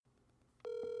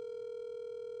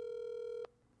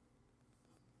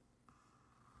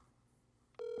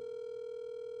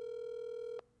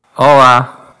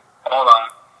Hola,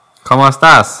 Hola. ¿cómo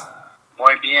estás?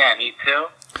 Muy bien. ¿Y tú?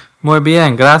 Muy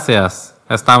bien, gracias.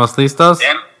 ¿Estamos listos?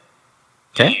 Bien.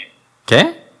 ¿Qué? ¿Qué?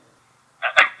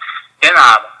 De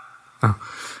nada.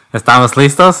 ¿Estamos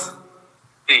listos?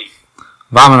 Sí.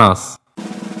 Vámonos.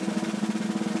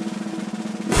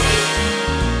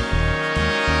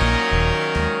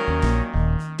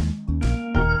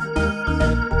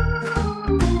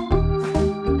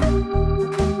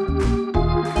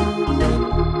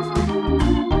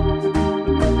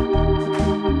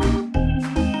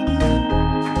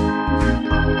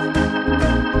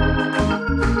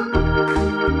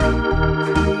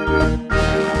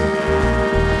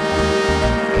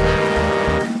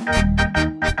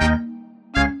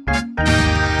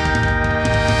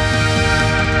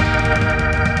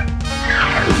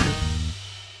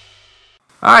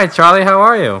 All right, Charlie, how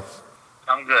are you?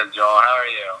 I'm good, Joel. How are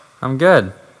you? I'm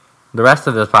good. The rest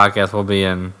of this podcast will be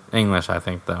in English, I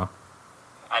think, though.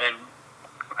 I didn't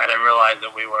realize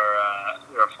that we were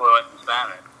fluent in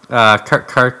Spanish.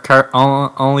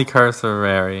 Only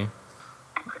cursory.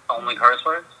 Only curse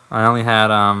words? I only had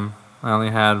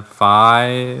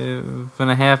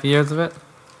 5.5 years of it.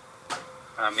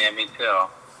 Yeah, me too.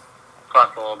 Plus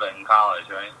a little bit in college,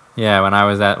 right? Yeah, when there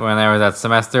was that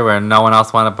semester where no one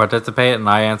else wanted to participate, and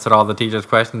I answered all the teacher's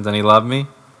questions, and he loved me.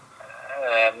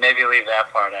 Maybe leave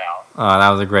that part out. Oh, that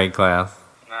was a great class.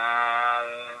 Uh,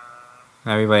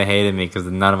 Everybody hated me because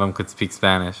none of them could speak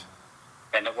Spanish.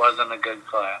 and it wasn't a good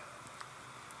class.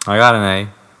 I got an A.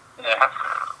 Yeah.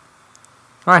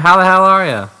 All right, how the hell are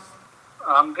you?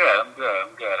 I'm good. How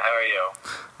are you?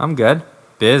 I'm good.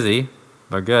 Busy,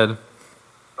 but good.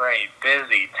 Great.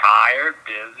 Busy. Tired.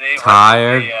 Busy.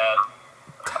 Tired.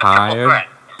 Tired.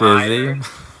 Busy,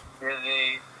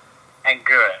 Busy. And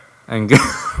good. and good.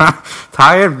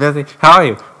 Tired, busy. How are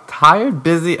you? Tired,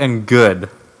 busy, and good.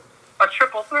 A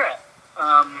triple threat.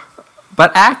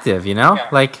 But active, you know, Yeah.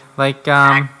 like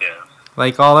Active.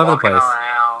 like all over the Walking place.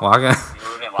 around. Walking,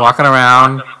 Moving walking lots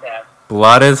around. of steps.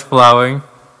 Blood is flowing.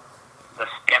 The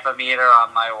skipometer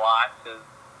on my watch is...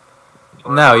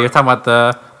 No, you're talking about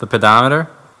the pedometer.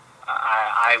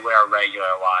 I wear regular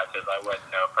watches. I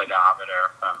wouldn't know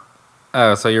pedometer from...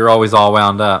 Oh, so you're always all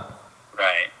wound up.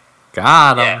 Right.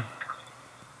 Got him. Yeah.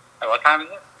 Hey, what time is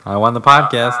it? I won the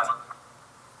podcast.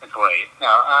 It's late.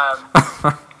 No,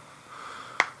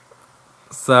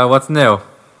 So what's new?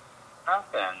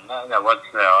 nothing. No, what's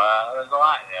new? There's a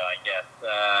lot new, I guess.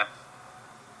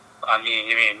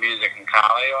 You mean music and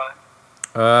comedy?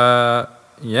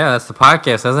 Yeah, that's the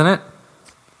podcast, isn't it?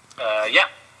 Yeah.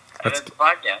 Let's It is a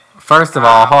podcast. First of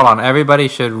all, hold on. Everybody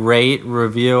should rate,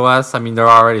 review us. I mean, they're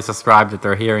already subscribed if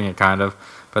they're hearing it, kind of.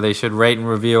 But they should rate and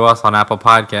review us on Apple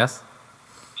Podcasts.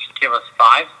 Just give us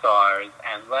 5 stars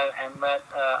and let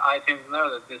iTunes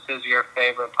know that this is your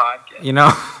favorite podcast. You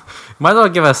know, might as well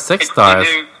give us 6 It's stars.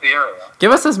 the new cereal.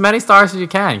 Give us as many stars as you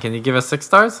can. Can you give us 6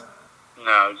 stars?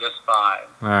 No, just 5.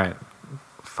 All right.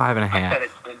 5.5. I said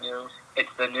it's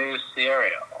the new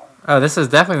cereal. Oh, this is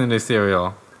definitely the new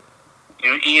cereal.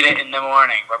 You eat it in the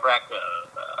morning for breakfast.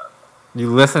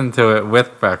 You listen to it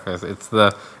with breakfast. It's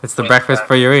the With breakfast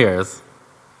for your ears.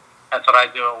 That's what I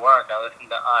do at work. I listen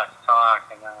to us talk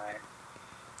and then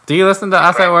Do you listen to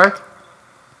us at work?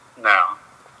 No.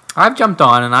 I've jumped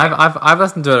on and I've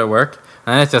listened to it at work,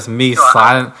 and it's just me Go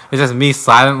ahead. It's just me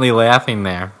silently laughing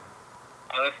there.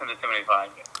 I listen to too many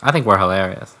podcasts. I think we're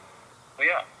hilarious. But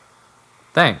yeah.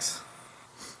 Thanks.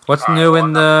 What's All right, new well,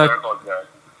 in enough the circle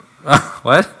jerking.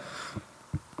 what?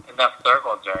 Enough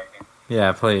circle jerking.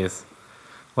 Yeah, please.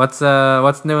 What's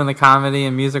new in the comedy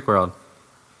and music world?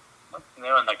 What's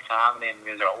new in the comedy and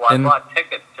music? Well, I In- bought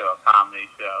tickets to a comedy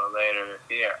show later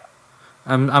this year.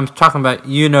 I'm talking about,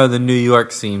 you know, the New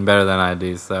York scene better than I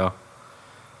do. So,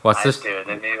 what's I this? do,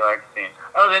 the New York scene.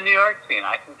 Oh, the New York scene.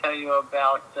 I can tell you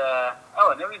about,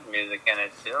 and there was music in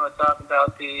it too. Let's talk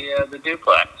about the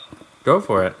Duplex. Go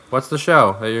for it. What's the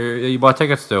show that you bought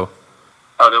tickets to?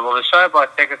 Oh, the show I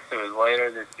bought tickets to is later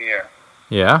this year.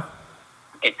 Yeah.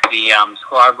 It's the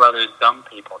Sklar Brothers Dumb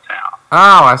People Town.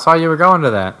 Oh, I saw you were going to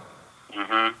that.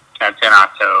 Mm-hmm. That's in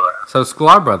October. So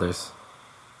Sklar Brothers.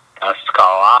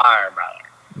 Sklar Brothers.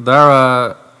 There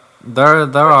are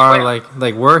Where?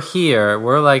 like we're here.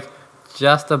 We're like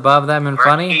just above them in We're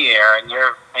funny. here,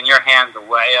 and your hands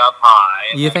way up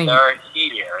high. You and think- they're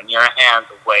here, and your hands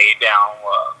way down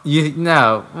low. You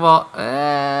no. Well,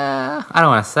 I don't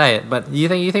want to say it, but you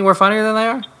think we're funnier than they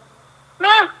are?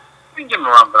 Nah, we can give them a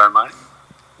run for their money.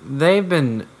 They've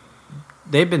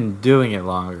been doing it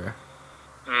longer.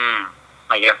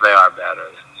 I guess they are better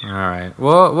than you. All right.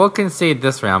 We'll concede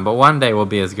this round, but one day we'll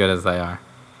be as good as they are.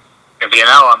 If you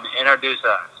know them, introduce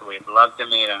us. We'd love to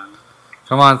meet them.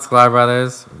 Come on, Sklar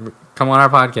Brothers. Come on our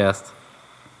podcast.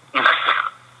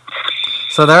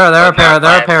 So they're a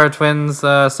pair of twins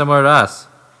similar to us.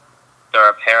 They're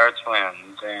a pair of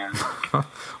twins, and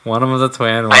one of them's a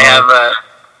twin. I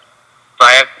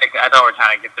thought we're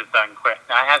trying to get this done quick.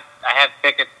 I have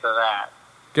tickets to that.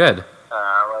 Good.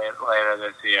 Later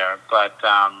this year, but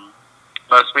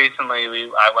most recently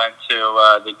I went to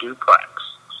the Duplex.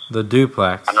 The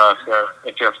Duplex. I don't know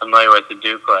if you're familiar with the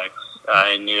Duplex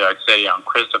in New York City on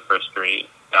Christopher Street,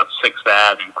 about 6th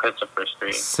Ave and Christopher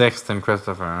Street. 6th and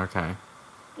Christopher. Okay.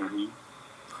 Mm-hmm.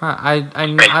 Huh, I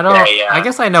don't. I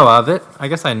guess I know of it. I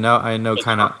guess I know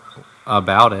kind of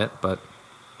about it, but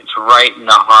it's right in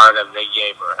the heart of the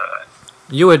neighborhood.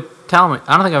 You would tell me.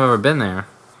 I don't think I've ever been there.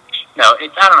 No, I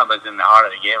don't know if it's in the heart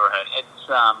of the neighborhood.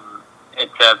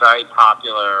 It's a very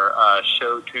popular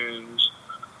show tunes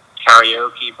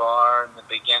karaoke bar in the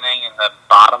beginning and the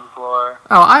bottom floor.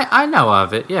 Oh, I know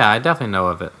of it. Yeah, I definitely know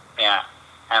of it. Yeah,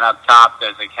 and up top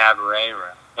there's a cabaret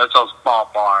room. That's a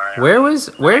small bar.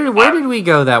 Where did we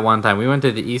go that one time? We went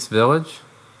to the East Village.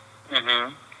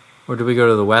 Mhm. Or did we go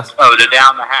to the West? Oh, the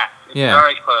Down the Hatch. It's yeah.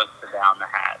 very close to Down the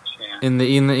Hatch. Yeah. In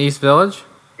the East Village?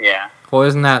 Yeah. Well,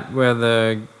 isn't that where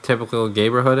the typical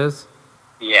neighborhood is?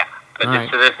 Yeah, but right.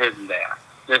 So this isn't there.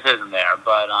 This isn't there,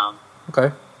 but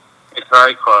okay. It's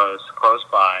very close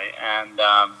by, and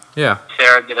yeah.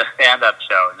 Sarah did a stand-up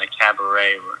show in the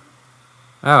cabaret room.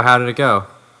 Oh, how did it go?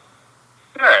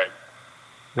 Good.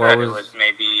 What It was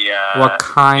maybe what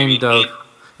kind of?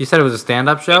 You said it was a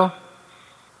stand-up show?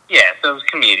 Yeah, so it was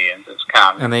comedians. It was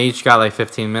comedy. And they each got like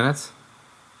 15 minutes.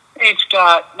 Each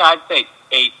got, no, I'd say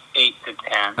 8 to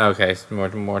 10. Okay, so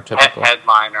more typical.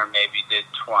 Headliner maybe did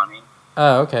 20.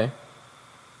 Oh, okay.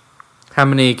 How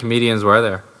many comedians were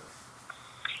there?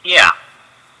 Yeah,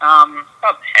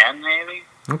 about 10 maybe.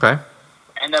 Okay.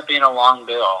 Ended up being a long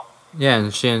bill. Yeah, and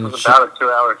it was about a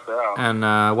 2-hour show. And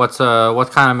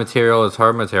what kind of material is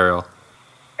her material?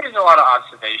 There's a lot of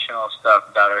observational stuff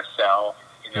about herself.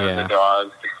 You know, yeah. The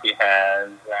dogs that she has,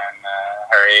 and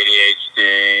her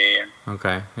ADHD. And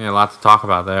okay, yeah, a lot to talk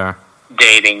about there.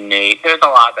 Dating Nate. There's a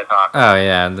lot to talk about. Oh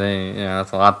yeah,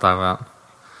 that's a lot to talk about.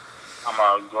 I'm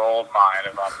a gold mine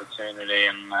of opportunity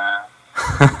and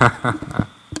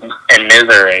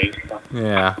misery. So.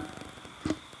 Yeah.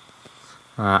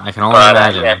 I can only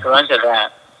imagine. Yeah, so went to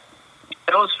that.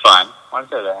 It was fun. Went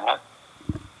to that.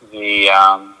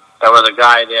 There was a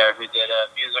guy there who did a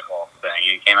musical thing.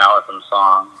 He came out with some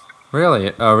songs.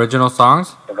 Really? Original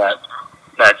songs? So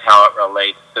that's how it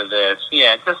relates to this.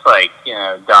 Yeah, just like,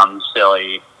 dumb,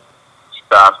 silly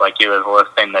stuff. Like he was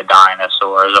listing the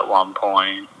dinosaurs at one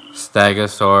point.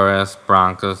 Stegosaurus,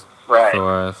 Brontosaurus.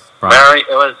 Right.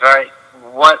 It was very.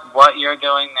 What you're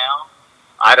doing now?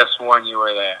 I'd have sworn you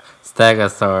were there.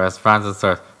 Stegosaurus,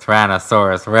 Brontosaurus,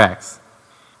 Tyrannosaurus Rex.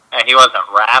 And he wasn't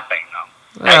rapping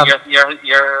though. Yeah.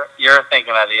 You're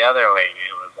thinking of the other lady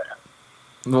who was there.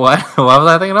 What? What was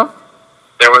I thinking of?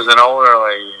 There was an older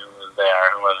lady who was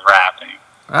there who was rapping.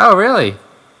 Oh, really?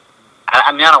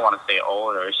 I mean, I don't want to say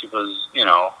older. She was,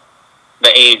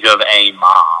 the age of a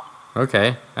mom.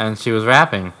 Okay, and she was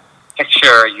rapping.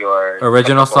 Picture your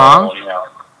original typical, song?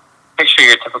 Picture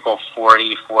your typical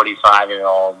 40,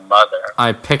 45-year-old mother.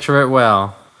 I picture it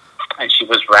well. And she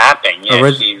was rapping. Yeah,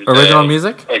 original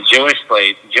music? A Jewish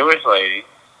lady.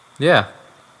 Yeah.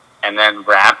 And then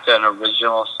rapped an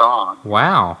original song.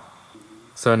 Wow.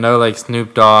 So no, like,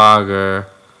 Snoop Dogg, or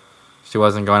she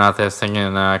wasn't going out there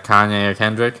singing Kanye or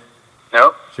Kendrick?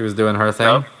 Nope. She was doing her thing?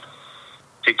 Nope.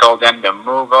 She told them to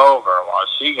move over while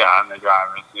she got in the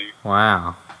driver's seat.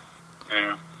 Wow.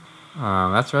 Yeah.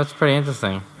 That's pretty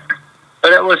interesting.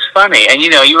 But it was funny, and you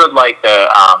would like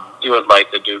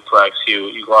the Duplex.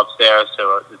 You go upstairs,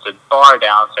 so it's a bar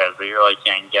downstairs, but you really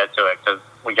can't get to it because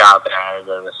we got there and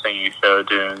there were singing show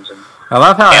tunes. And I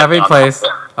love how every place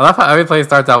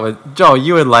starts out with Joe.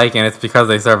 You would like, and it's because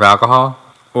they serve alcohol,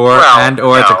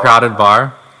 it's a crowded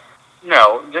bar.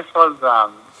 No, this was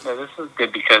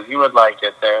good because you would like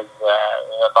it. There's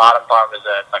the bottom part was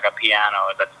like a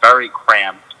piano that's very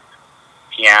cramped.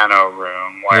 Piano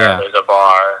room where there's a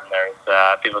bar and there's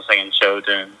people singing show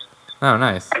tunes. Oh,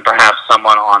 nice. And perhaps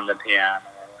someone on the piano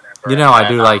or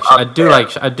whatever. I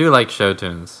do like show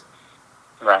tunes.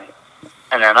 Right.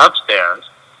 And then upstairs.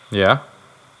 Yeah.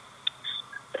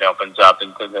 It opens up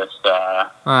into this tight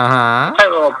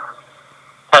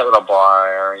little bar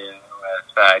area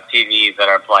with TVs that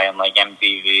are playing like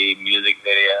MTV music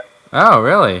videos. Oh,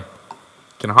 really?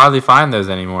 Can hardly find those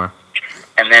anymore.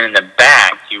 And then in the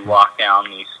back, you walk down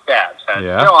these steps. And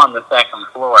it's still on the second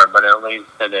floor, but it leads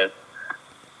to this,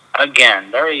 again,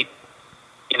 very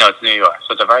it's New York,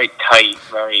 so it's a very tight,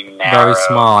 very narrow, Very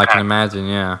small, I can imagine,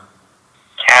 yeah.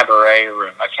 cabaret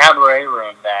room. A cabaret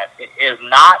room that is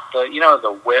not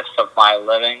the width of my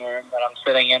living room that I'm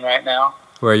sitting in right now.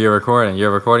 Where you're recording,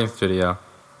 your recording studio.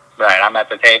 Right, I'm at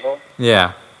the table.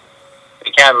 Yeah.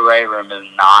 The cabaret room is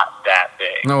not that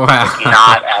big. Wow. It's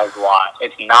not as wide.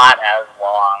 It's not as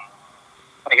long.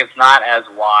 Like, it's not as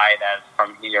wide as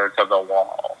from here to the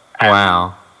wall. And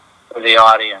Wow. for the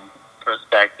audience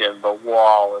perspective, the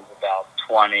wall is about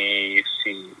 20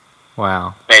 feet,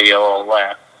 Wow. maybe a little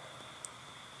less,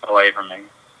 away from me.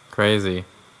 Crazy.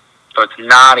 So it's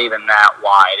not even that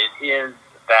wide. It is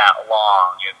that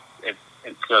long.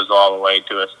 It goes all the way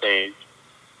to a stage.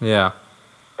 Yeah.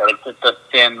 But it's a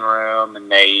thin room,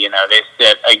 and they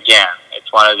sit, again,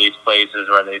 it's one of these places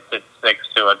where they sit 6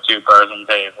 to a 2-person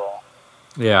table.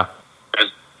 Yeah.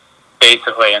 There's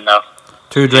basically enough.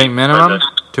 2-drink minimum?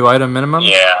 2-item minimum?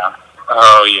 Yeah.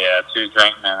 Oh, yeah,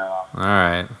 2-drink minimum.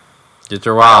 Alright. Get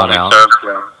your wallet out.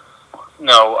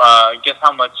 No, guess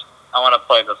how much. I want to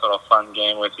play this little fun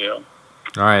game with you.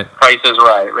 Alright. Price is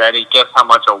Right. Ready? Guess how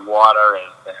much of water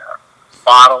is there?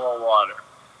 Bottle of water.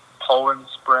 Poland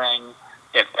Spring,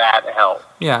 if that helps.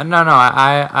 Yeah, no,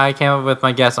 I came up with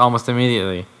my guess almost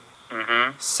immediately.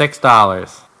 Mm-hmm.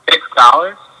 $6.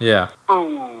 $6? Yeah.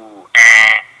 Ooh,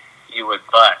 you would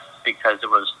bust because it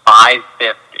was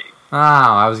 $5.50. Oh,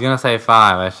 I was gonna say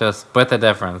 5. I should split the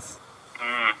difference.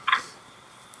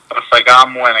 Looks like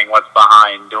I'm winning. What's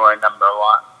behind door number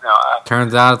 1? No,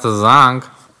 Turns out it's a zonk.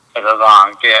 it's a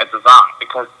zonk. Yeah, it's a zonk.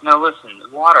 Because,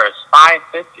 listen, water is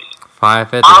 $5.50.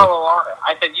 $5.50. Bottle of water.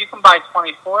 I said, you can buy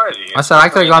 24 of these. I said I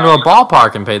could have gone to a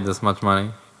ballpark and paid this much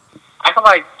money. I can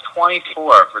buy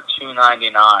 24 for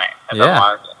 $2.99 at the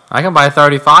market. I can buy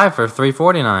 35 for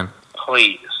 $3.49.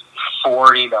 Please,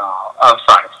 $40. Oh,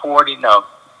 sorry, 40. No,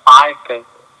 $5.50.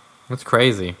 That's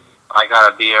crazy. I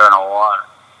got a beer and a water.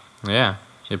 Yeah,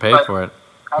 you paid for it.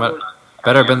 But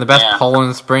Better have been the best Yeah.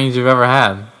 Poland Springs you've ever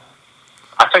had.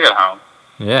 I took it home.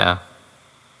 Yeah.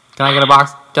 Can I get a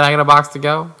box? Can I get a box to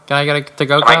go? Can I get a to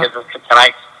go Can I cup? get this? Can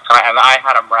I? And I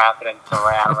had them wrap it in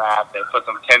saran wrap. They put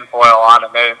some tinfoil on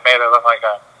it, made it look like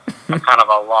a kind of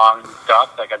a long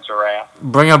duck, like a giraffe.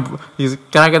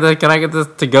 Can I get this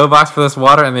to go box for this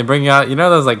water? And they bring out,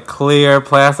 those like clear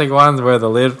plastic ones where the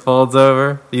lid folds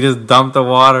over. You just dump the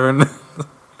water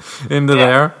into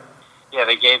there. Yeah,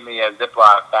 they gave me a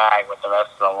Ziploc bag with the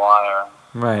rest of the water.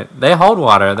 Right. They hold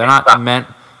water. They're not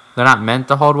meant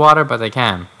to hold water, but they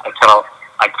can.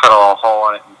 I cut a hole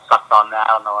in it and sucked on that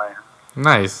on the way.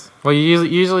 Nice. Well,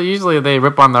 usually they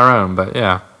rip on their own, but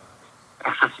yeah.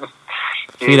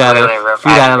 Feed at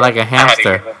it like a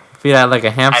hamster. Feed at it like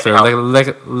a hamster,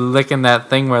 licking that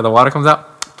thing where the water comes out.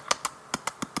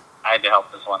 I had to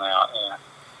help this one out. Yeah.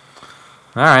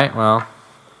 All right. Well.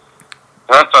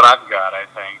 That's what I've got. I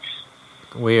think.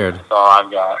 Weird. That's all I've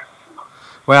got.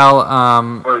 Well,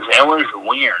 it was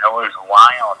weird. It was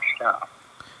wild stuff.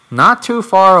 Not too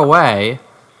far away,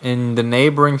 in the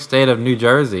neighboring state of New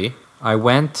Jersey, I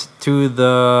went to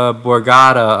the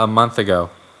Borgata a month ago,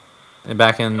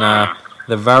 back in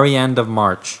the very end of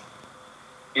March.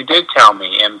 You did tell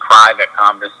me in private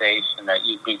conversation that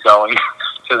you'd be going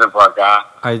to the Borgata.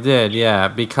 I did, yeah,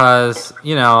 because,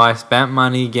 I spent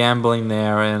money gambling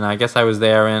there, and I guess I was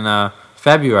there in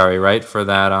February, right, for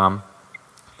that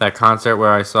concert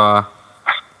where I saw...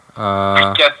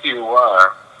 I guess you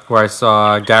were. Where I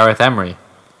saw Gareth Emery.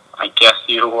 I guess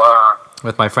you were.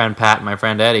 With my friend Pat and my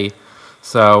friend Eddie.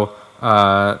 So,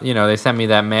 they sent me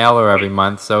that mailer every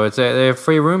month, so it's a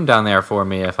free room down there for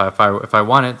me if I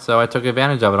want it. So I took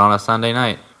advantage of it on a Sunday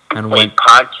night. And wait,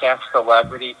 podcast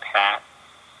celebrity Pat?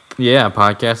 Yeah,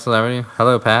 podcast celebrity.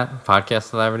 Hello, Pat. Podcast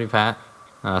celebrity Pat.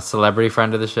 Celebrity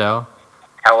friend of the show.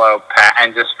 Hello, Pat.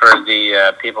 And just for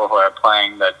the people who are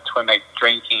playing the Twimic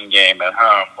drinking game at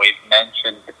home, we've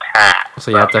mentioned Pat.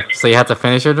 So you have to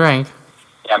finish your drink.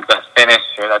 Yeah, the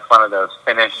finisher. That's one of those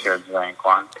finish your drink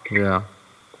ones. Yeah.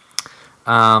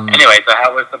 Anyway, so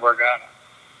how was the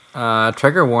Borgata?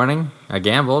 Trigger warning. I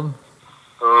gambled.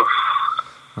 Oof.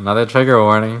 Another trigger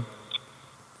warning.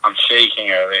 I'm shaking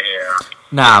over here.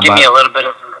 Give me a little bit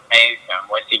of information.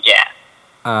 What'd you get?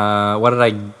 What did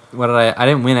I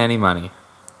didn't win any money.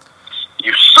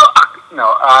 You suck.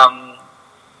 No,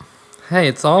 Hey,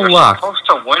 it's all luck.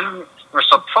 We're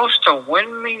supposed to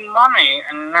win me money,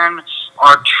 and then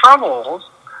our troubles.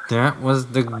 That was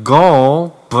the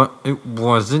goal, but it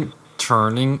wasn't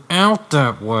turning out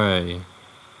that way.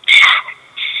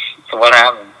 So what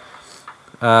happened?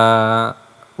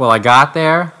 Well, I got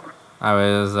there. I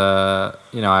was,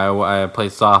 I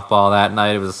played softball that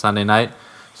night. It was a Sunday night,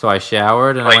 so I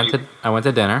showered and I went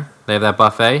to dinner. They have that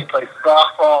buffet. You played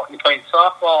softball. You played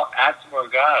softball at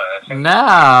Borgata.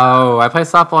 No, I play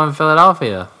softball in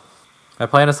Philadelphia. I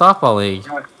play in a softball league.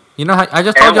 You know how I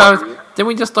just told you I was. Didn't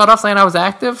we just start off saying I was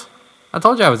active? I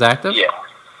told you I was active. Yeah.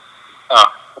 Oh,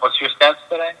 what's your stats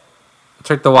today? I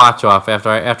took the watch off after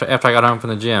I got home from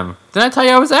the gym. Didn't I tell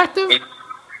you I was active?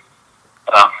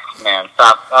 Oh man,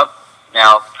 stop up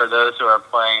now. For those who are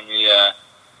playing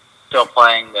so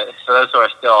those who are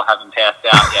still haven't passed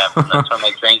out yet from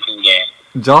the drinking game.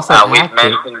 Joel said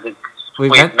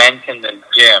we've mentioned the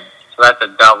gym, so that's a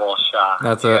double shot.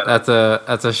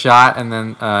 That's a shot, and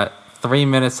then 3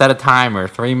 minutes. Set a timer.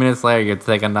 3 minutes later, you get to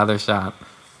take another shot.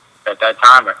 Set that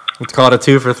timer. It's called a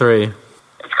 2 for 3.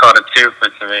 It's called a 2 for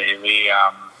 3.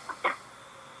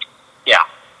 Yeah.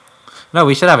 No,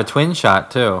 we should have a twin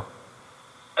shot too.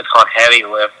 It's called heavy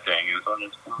lifting. Is what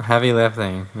it's called. Heavy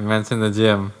lifting. We mentioned the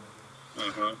gym.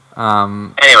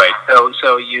 Mm-hmm. Anyway,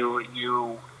 so you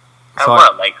at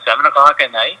what, like 7 o'clock at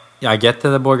night? Yeah, I get to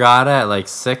the Borgata at like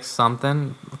 6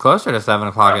 something, closer to 7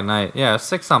 o'clock at night. Yeah,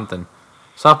 6 something.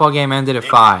 Softball game ended at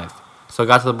 5, so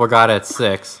got to the Borgata at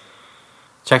 6.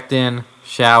 Checked in,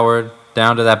 showered,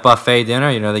 down to that buffet dinner.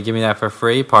 You know, they give me that for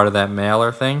free, part of that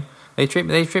mailer thing. They treat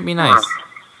me nice.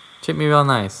 Treat me real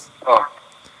nice. Oh.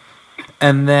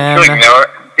 And then do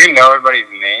you know everybody's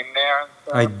name there?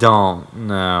 I don't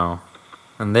know,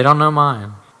 and they don't know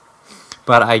mine.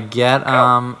 But I get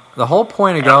the whole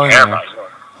point of going there.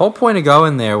 Whole point of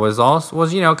going there was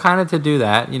kind of to do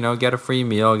that. You know, get a free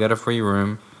meal, get a free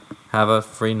room, have a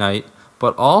free night.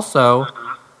 But also,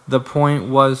 the point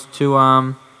was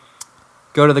to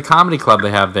go to the comedy club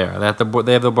they have there. They have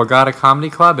the Borgata Comedy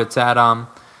Club. It's at a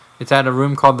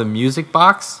room called the Music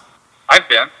Box. I've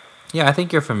been. Yeah, I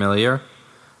think you're familiar.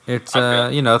 It's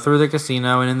through the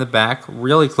casino and in the back,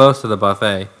 really close to the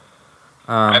buffet.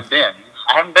 I've been.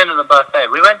 I haven't been to the buffet.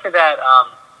 We went to that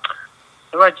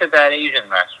Asian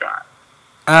restaurant.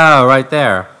 Oh, right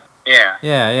there. Yeah.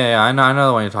 Yeah. I know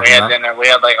the one you're talking about. Dinner. We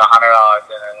had like $100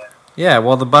 dinner there. Yeah,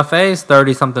 well, the buffet is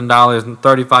 $30-something,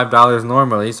 $35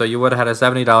 normally, so you would have had a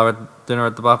 $70 dinner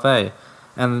at the buffet.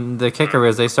 And the kicker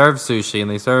is they serve sushi,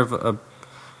 and they serve a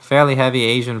fairly heavy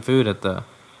Asian food at the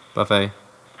buffet.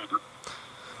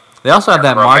 They also have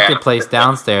that marketplace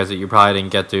downstairs that you probably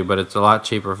didn't get to, but it's a lot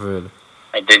cheaper food.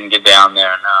 I didn't get down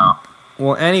there, no.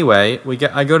 Well, anyway,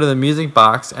 I go to the Music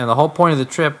Box, and the whole point of the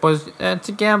trip was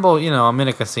to gamble. You know, I'm in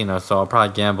a casino, so I'll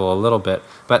probably gamble a little bit.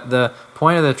 But the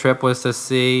point of the trip was to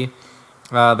see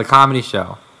the comedy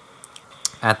show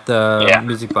at the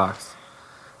Music Box.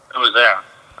 Who was there?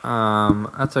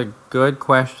 That's a good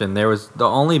question. There was the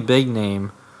only big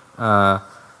name. So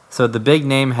the big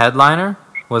name headliner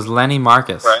was Lenny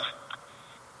Marcus. Right.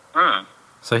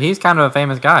 So he's kind of a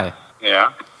famous guy.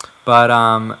 Yeah. But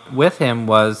with him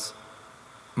was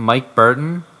Mike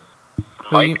Burton.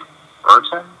 Mike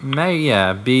Burton?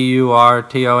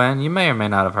 Burton. You may or may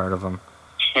not have heard of him.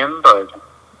 Tim Burton.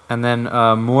 And then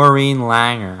Maureen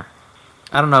Langer.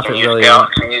 I don't know if Can it you really.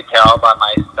 Can you tell by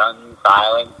my stunned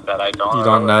silence that I don't? You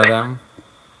don't know them?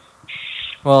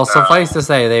 Well, suffice to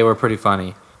say, they were pretty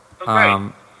funny.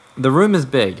 The room is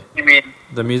big. You mean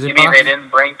the Music You mean Box? they didn't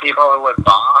bring people who would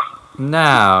bomb?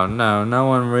 No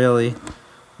one really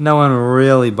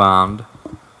bombed.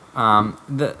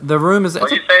 The room is. What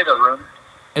do you say? The room?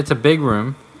 It's a big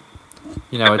room.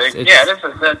 You know, this is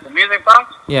the Music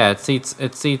Box. Yeah, it seats.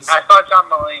 I thought John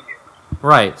Mulaney.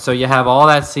 Right, so you have all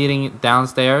that seating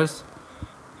downstairs,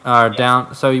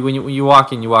 down. So when you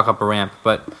walk in, you walk up a ramp.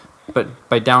 But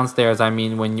by downstairs, I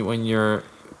mean when you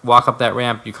walk up that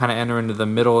ramp, you kind of enter into the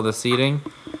middle of the seating,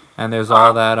 and there's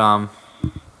all that.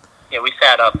 Yeah, we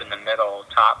sat up in the middle,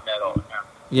 top middle.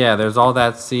 Yeah, there's all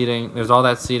that seating. There's all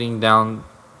that seating down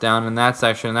in that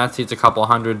section. And that seats a couple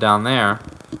hundred down there.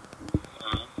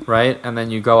 Right, and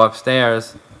then you go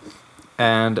upstairs.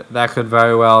 And that could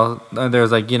very well,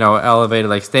 there's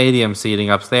elevated stadium seating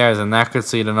upstairs, and that could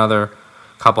seat another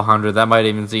couple hundred. That might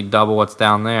even seat double what's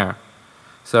down there.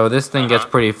 So this thing gets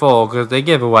pretty full because they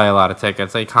give away a lot of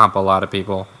tickets. They comp a lot of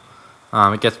people.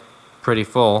 It gets pretty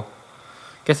full.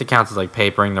 I guess it counts as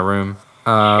papering the room.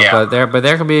 But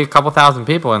there could be a couple thousand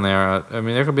people in there. I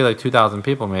mean, there could be 2,000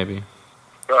 people maybe.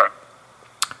 Sure.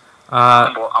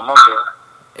 I'm on board.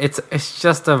 It's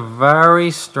just a very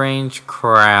strange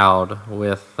crowd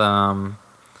with the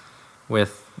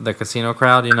casino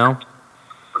crowd, you know?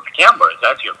 With the gamblers,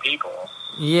 that's your people.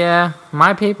 Yeah,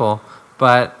 my people,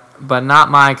 but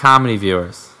not my comedy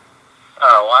viewers.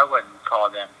 Oh, I wouldn't call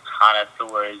them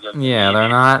connoisseurs. Yeah,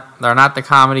 they're not the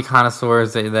comedy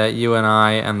connoisseurs that you and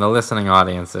I and the listening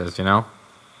audience is, you know?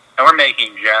 And we're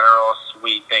making general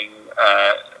sweeping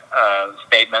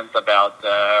statements about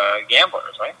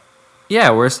gamblers, right?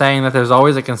 Yeah, we're saying that there's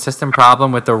always a consistent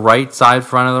problem with the right side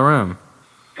front of the room.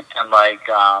 And like,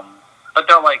 but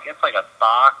they're like, it's like a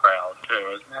spa crowd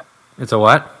too, isn't it? It's a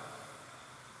what?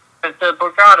 The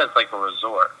Borgata is like a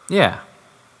resort. Yeah.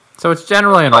 So it's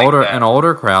generally an Like older that. an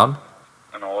older crowd,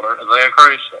 It's like a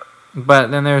cruise ship.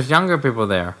 but then there's younger people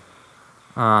there,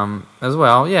 as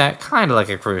well. Yeah, kind of like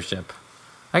a cruise ship.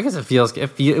 I guess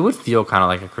it would feel kind of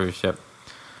like a cruise ship.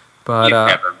 But You've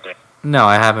never been. no,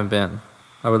 I haven't been.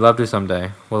 I would love to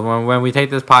someday. Well, when we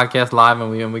take this podcast live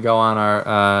and we go on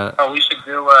our Oh, we should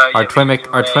do our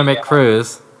Twimic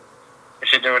cruise, we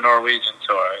should do a Norwegian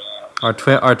tour.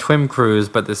 Yeah. our Twim cruise,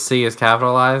 but the C is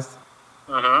capitalized,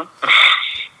 Mhm.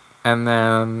 and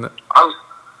then I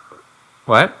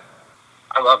what?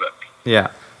 love it. Yeah,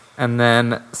 and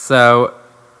then so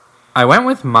I went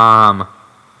with Mom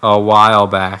a while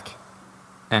back,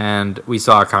 and we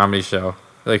saw a comedy show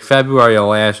like February of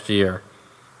last year.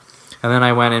 And then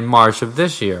I went in March of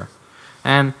this year.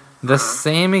 And the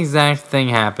same exact thing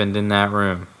happened in that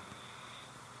room.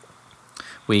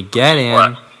 We get in,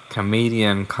 What?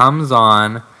 comedian comes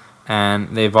on,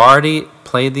 and they've already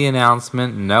played the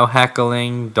announcement, no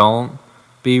heckling, don't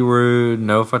be rude,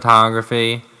 no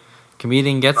photography.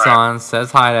 Comedian gets Right. on,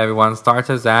 says hi to everyone, starts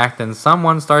his act, and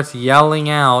someone starts yelling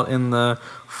out in the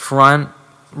front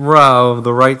row of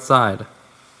the right side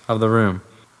of the room.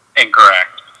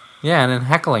 Incorrect. Yeah, and then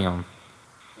heckling him.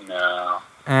 No.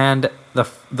 And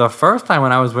the first time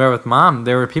when I was there with Mom,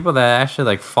 there were people that actually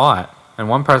like fought, and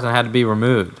one person had to be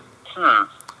removed.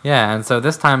 Yeah, and so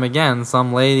this time again,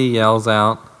 some lady yells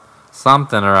out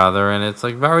something or other, and it's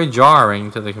like very jarring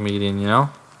to the comedian, you know.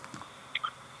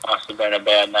 Must have been a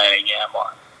bad night of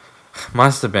gambling.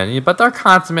 Must have been, but they're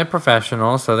consummate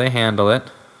professionals, so they handle it.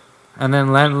 And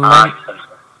then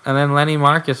Lenny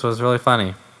Marcus was really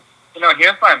funny. You know,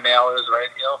 here's my mailers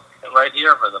right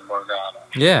here for the Borgata.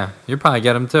 Yeah, you probably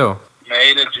get them too.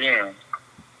 May to June.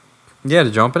 Yeah,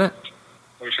 did you open it?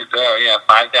 We should go. Yeah,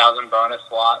 5,000 bonus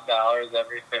slot dollars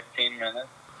every 15 minutes.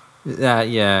 Yeah.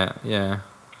 Yeah.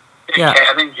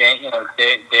 I think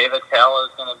Dave Attell is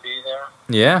going to be there.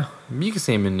 Yeah, you can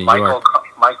see him in New York.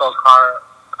 Michael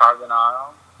Carbonaro.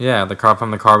 Yeah, from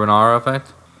the Carbonaro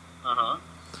Effect. Uh-huh.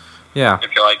 Yeah.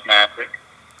 If you like magic.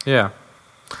 Yeah.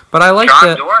 But I like John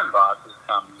that. Dornbach is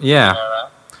coming. Yeah. You know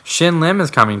that? Shin Lim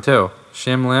is coming too.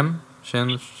 Shin Lim.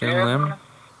 Shin Lim.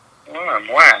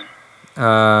 When?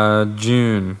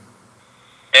 June.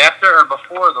 After or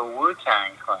before the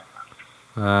Wu-Tang Clan?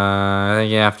 I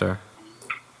think after.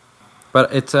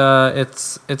 But it's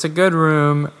a good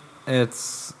room.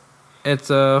 It's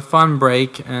a fun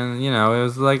break, and you know it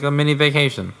was like a mini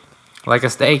vacation, like a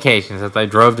staycation since I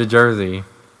drove to Jersey.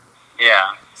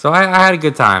 Yeah. So I had a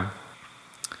good time.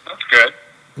 That's good.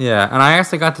 Yeah, and I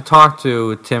actually got to talk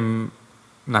to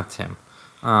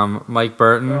Mike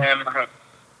Burton.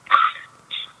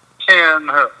 Tim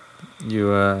who?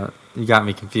 You got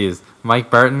me confused. Mike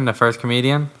Burton, the first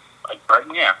comedian. Mike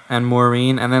Burton, yeah. And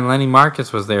Maureen, and then Lenny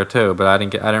Marcus was there too, but I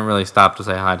didn't really stop to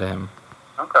say hi to him.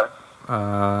 Okay.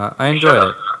 I enjoyed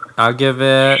it. I'll give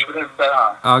it. You should have said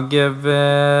hi. I'll give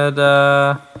it.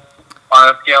 On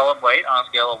a scale of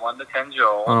 1 to 10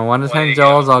 Joel. On a 1 to what 10 do you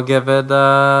Joels, I'll give it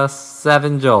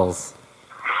 7 Joels.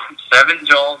 give? 7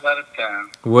 Joels out of 10.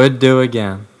 Would do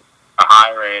again. A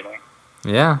high rating.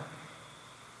 Yeah.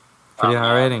 Pretty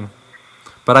high Okay. rating.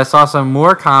 But I saw some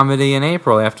more comedy in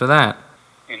April after that.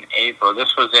 In April.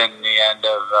 This was in the end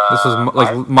of. This was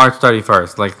like March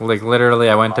 31st. Like literally,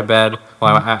 I went to bed.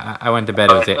 Well, I went to bed.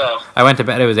 I went to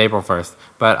bed. It was April 1st.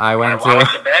 But I went I went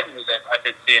to bed. I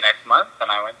said, see you next month,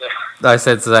 and I went to. I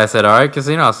said, all right,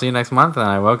 casino. I'll see you next month. And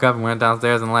I woke up and went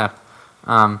downstairs and left.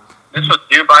 This was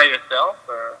you by yourself,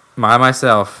 or? By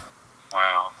myself.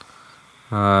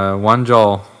 Wow. 1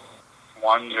 Joel.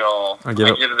 1 Joel. I I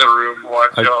give give it- the room 1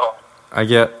 Joel.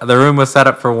 The room was set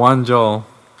up for 1 Joel.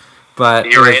 But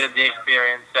You rated the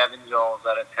experience 7 Joels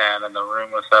out of 10, and the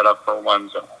room was set up for 1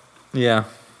 Joel. yeah.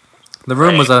 The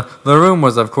room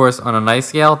was of course on a nice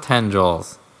scale 10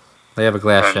 Joels. They have a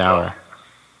glass 10 shower. Joel.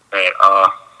 Right,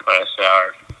 glass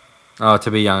shower. Oh,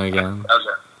 to be young again.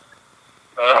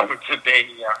 To be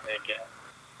young again.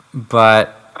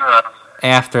 But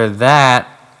after that,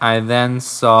 I then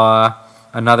saw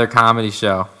another comedy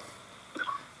show.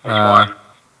 Which one?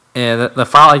 Yeah, the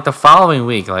following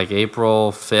week, like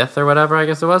April 5th or whatever, I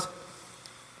guess it was.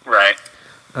 Right.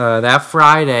 That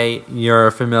Friday,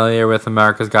 you're familiar with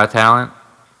America's Got Talent?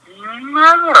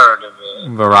 Never heard of it.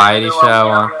 Variety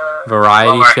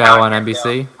show on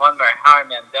NBC. One where Howie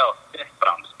Mandel fist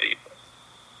bumps people.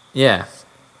 Yeah,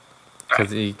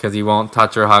 because he won't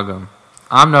touch or hug them.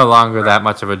 I'm no longer that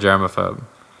much of a germaphobe.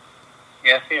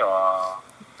 Yes, you are.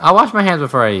 I'll wash my hands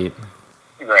before I eat.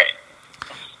 Great.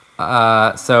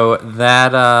 So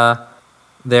that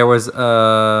there was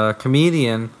a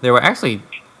comedian. There were actually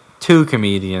 2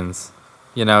 comedians,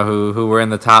 who were in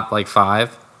the top like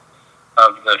 5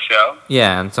 of the show.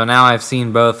 Yeah, and so now I've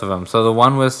seen both of them. So the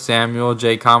one was Samuel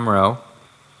J. Comroe.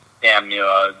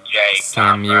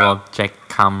 Samuel J.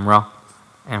 Comroe,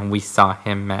 and we saw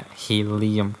him at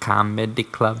Helium Comedy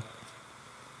Club.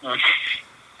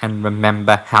 And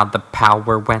remember how the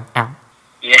power went out?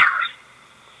 Yeah.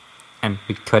 And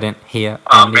we couldn't hear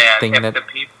anything man,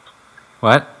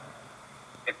 What?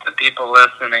 If the people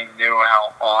listening knew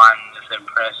how on this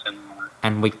impression was.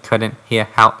 And we couldn't hear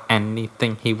how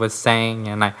anything he was saying,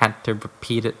 and I had to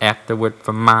repeat it afterward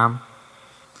for Mom.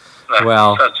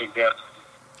 That's such a good.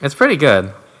 It's pretty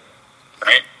good.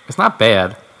 Right? It's not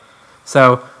bad.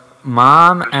 So,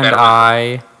 Mom and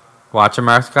I watch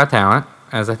America's Got Talent,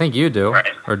 as I think you do, right.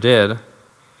 Or did.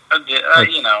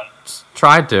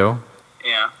 Tried to.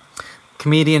 Yeah.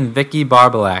 Comedian Vicky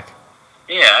Barbalak.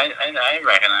 Yeah, I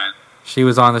recognize. She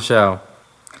was on the show.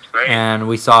 That's great. And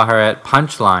we saw her at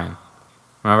Punchline.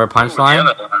 Remember Punchline?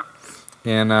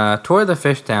 In toward the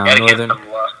Fishtown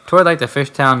toward like the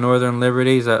Fishtown Northern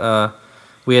Liberties.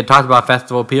 We had talked about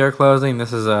Festival Pier closing.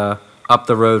 This is up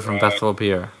the road from Festival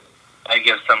Pier. I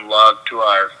give some love to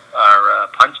our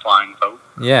Punchline folks.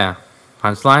 Yeah,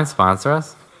 Punchline sponsor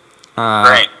us.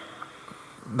 Great.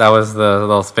 That was the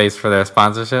little space for their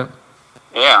sponsorship.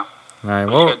 Yeah. All right,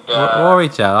 we'll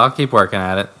reach out. I'll keep working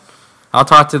at it. I'll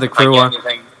talk to the crew.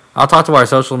 I'll talk to our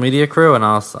social media crew, and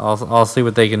I'll see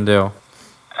what they can do.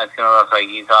 That's gonna look like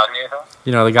you talking to yourself.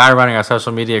 The guy running our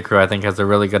social media crew, I think, has a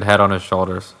really good head on his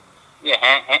shoulders. Yeah,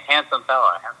 handsome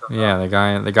fella. Yeah,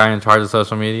 the guy in charge of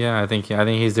social media. I think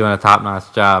he's doing a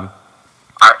top-notch job.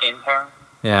 Our intern.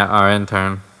 Yeah, our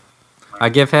intern. I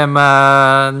give him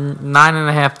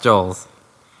 9.5 Joels.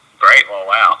 Great. Well,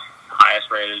 wow,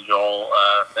 highest rated Joel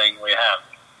thing we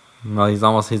have. Well, he's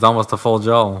almost a full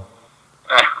Joel.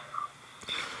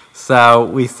 So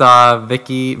we saw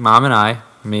Vicky, Mom, and I.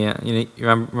 Me, you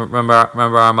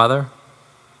remember our mother?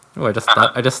 Oh, I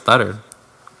just stuttered.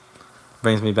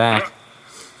 Brings me back.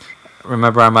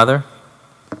 Remember our mother?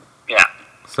 Yeah.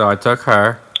 So I took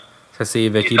her to see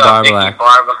Vicky Barbalak. Vicky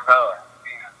Barbacoa.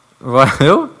 Yeah. What?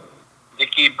 Who?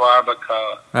 Vicky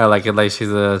Barbacoa. Oh, like she's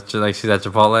at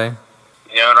Chipotle.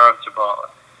 The owner of Chipotle.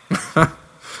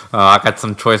 Oh, I got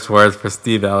some choice words for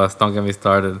Steve Ellis. Don't get me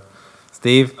started.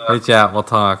 Steve, reach out. We'll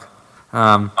talk.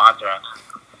 Sponsor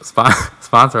us.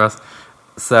 Sponsor us.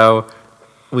 So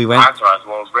we went. Sponsor us.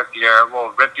 We'll rip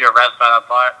your restaurant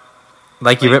apart.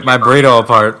 Like you ripped my burrito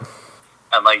apart.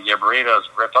 And like your burritos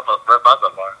rip us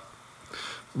apart.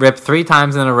 Ripped 3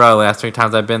 times in a row. Last 3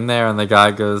 times I've been there, and the guy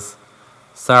goes,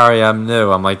 "Sorry, I'm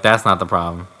new." I'm like, "That's not the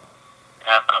problem."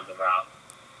 That's not the problem.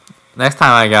 Next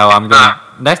time I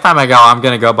go, I'm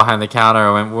gonna go behind the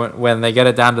counter. When they get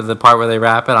it down to the part where they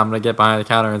wrap it, I'm gonna get behind the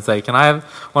counter and say, "Can I have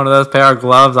one of those pair of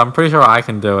gloves? I'm pretty sure I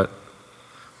can do it."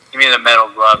 Give me the metal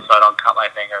gloves so I don't cut my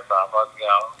fingers off. Let's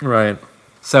go. Right.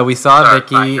 So we saw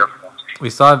Vicky. We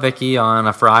saw Vicky on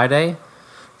a Friday.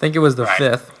 I think it was the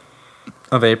 5th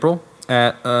of April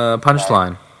at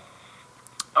Punchline.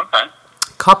 Okay.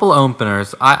 Couple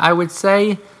openers. I would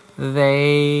say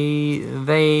they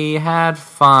had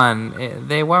fun.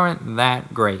 They weren't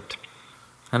that great.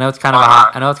 I know it's kind of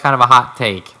a hot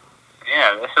take.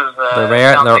 Yeah, this is the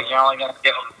rare. Sounds like you're only gonna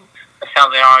give them. It sounds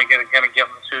like you're only gonna give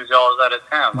them $2 out of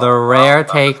 10. The rare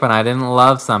take when I didn't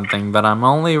love something, but I'm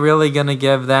only really gonna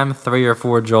give them 3 or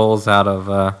 4 Joels out of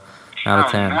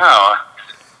 10. No,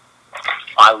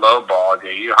 I lowballed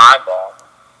you. You highballed.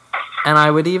 And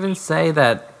I would even say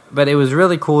that, but it was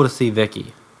really cool to see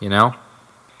Vicky.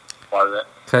 Was it?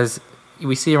 Because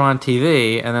we see her on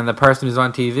TV, and then the person who's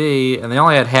on TV, and they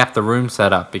only had half the room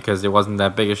set up because it wasn't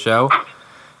that big a show.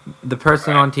 The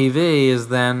person on TV is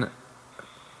then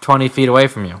 20 feet away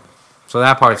from you, so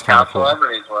that part's kind of cool.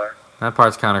 Celebrities were. That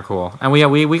part's kind of cool, and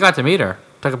we got to meet her.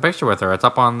 Took a picture with her. It's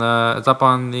up on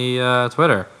the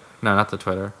Twitter. No, not the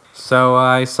Twitter. So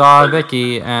I saw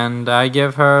Vicky, and I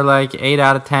give her like 8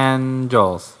 out of 10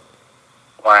 Joels.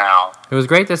 Wow. It was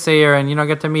great to see her and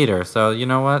get to meet her. So you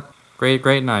know what?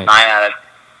 Great night. 9 out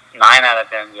of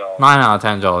 10 Joel. 9 out of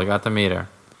 10 Joel. I got to meet her.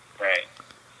 Great.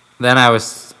 Then I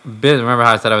was busy. Remember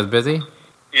how I said I was busy?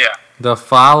 Yeah. The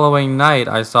following night,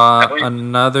 I saw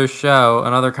another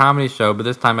comedy show, but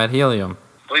this time at Helium.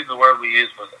 I believe the word we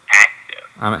used was active.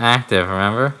 I'm active,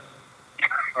 remember?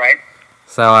 Right.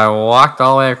 So I walked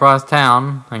all the way across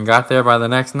town and got there by the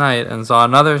next night and saw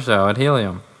another show at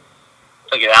Helium.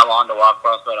 Took you that long to walk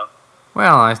across with them?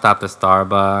 Well, I stopped at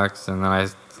Starbucks, and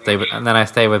then I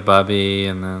stayed with Bubby,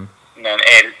 and then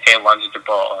ate lunch at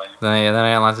Chipotle. Then I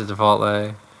had lunch at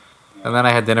Chipotle. And then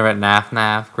I had dinner at Naf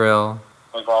Naf Grill.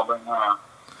 We've all been there.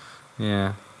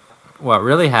 Yeah. What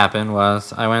really happened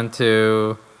was I went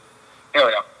to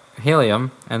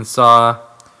Helium and saw...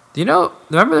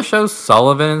 remember the show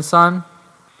Sullivan and Son?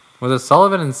 Was it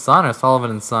Sullivan and Son or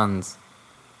Sullivan and Sons?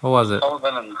 What was it?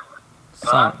 Sullivan and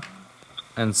Son.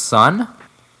 And Son? Am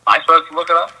I supposed to look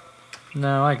it up?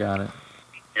 No, I got it.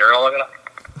 You're going to look it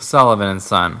up? Sullivan and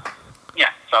Son. Yeah,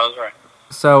 so I was right.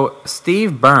 So,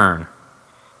 Steve Byrne.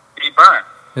 Steve Byrne.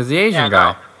 Is the Asian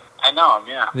guy. I know him,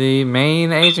 yeah. The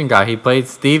main Asian guy. He played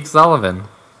Steve Sullivan.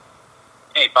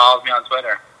 He follows me on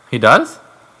Twitter. He does?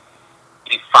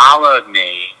 He followed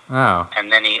me, Oh.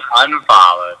 and then he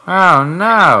unfollowed. Oh,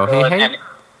 no. He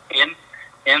And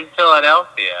in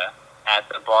Philadelphia, at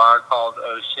the bar called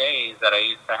O'Shea's that I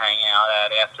used to hang out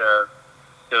at after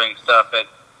doing stuff at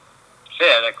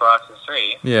Sid across the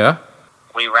street, Yeah.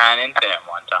 we ran into him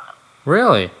one time.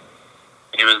 Really?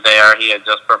 He was there. He had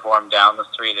just performed down the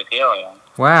street at Helium.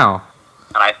 Wow.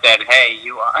 And I said, hey,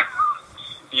 you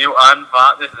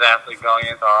unfollowed. This is actually going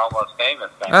into our Almost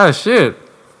Famous thing. Oh, shoot.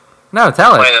 No,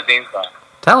 tell Play it. the theme song.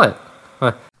 Tell it.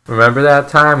 What? Remember that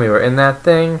time we were in that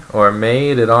thing or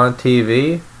made it on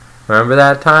TV? Remember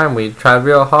that time we tried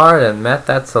real hard and met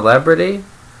that celebrity?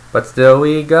 But still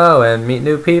we go and meet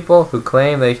new people who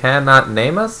claim they cannot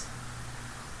name us?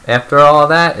 After all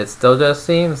that, it still just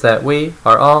seems that we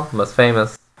are almost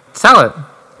famous. Tell it.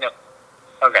 Yep.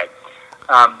 Okay.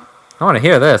 I want to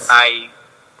hear this. I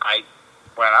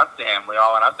went up to him. We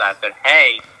all went up to him. I said,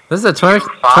 hey. This is a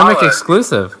Twimic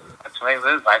exclusive.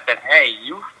 I said, hey,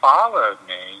 you followed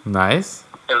me. Nice.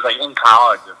 It was like in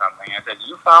college or something. I said,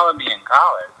 you followed me in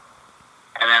college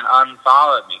and then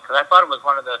unfollowed me. Because I thought it was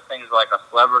one of those things like a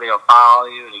celebrity will follow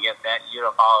you to get you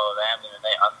to follow them and then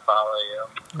they unfollow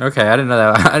you. Okay, I didn't know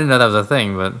that. I didn't know that was a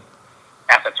thing, but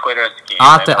That's a Twitter scheme.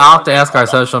 I'll have to ask our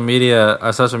social media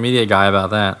guy about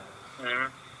that. Mm-hmm.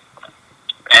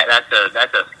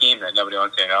 That's a scheme that nobody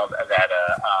wants to know.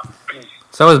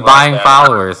 So is buying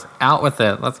followers. Out with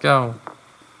it. Let's go.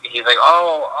 He's like,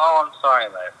 oh, I'm sorry,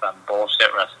 that's some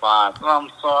bullshit response. Oh, I'm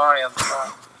sorry.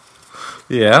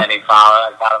 Yeah. And he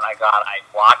followed. I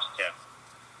watched him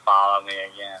follow me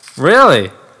again.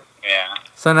 Really? Yeah.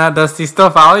 So now, does he still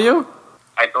follow you?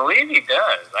 I believe he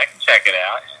does. I can check it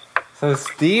out. So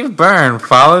Steve Byrne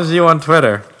follows you on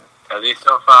Twitter. Does he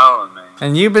still follow me?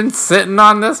 And you've been sitting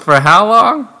on this for how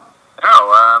long? No,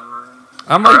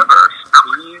 forever.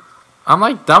 I'm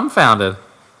like dumbfounded.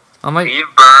 I'm like, Steve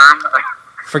Byrne.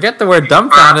 forget the word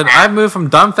dumbfounded. I've moved from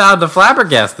dumbfounded to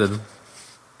flabbergasted.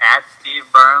 At Steve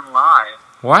Byrne Live.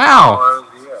 Wow.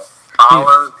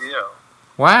 Follows you.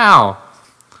 Wow.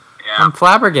 Yeah. I'm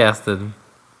flabbergasted.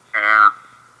 Yeah.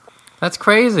 That's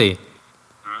crazy.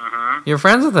 Mm-hmm. You're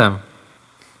friends with him.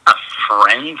 I'm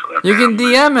friends with You him. can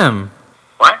DM him.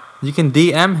 What? You can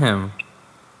DM him.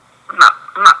 I'm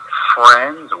not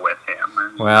friends with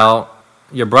him. Well,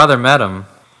 your brother met him.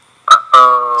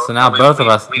 Uh-oh. So now both of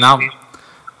us know him.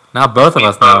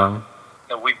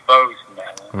 We both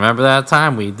met him. Remember that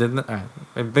time we didn't?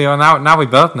 Now we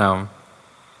both know him.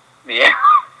 Yeah.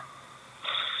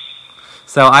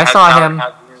 So I saw him.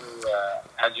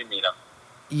 How'd you meet him?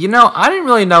 I didn't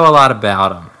really know a lot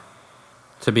about him.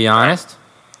 To be honest,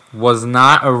 was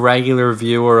not a regular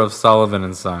viewer of Sullivan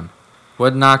and Son.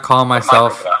 Would not call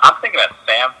myself. I'm thinking of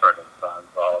Sanford and Sons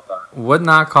all the time. Would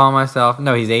not call myself.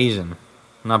 No, he's Asian,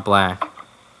 not black.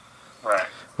 Right.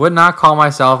 Would not call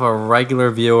myself a regular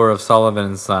viewer of Sullivan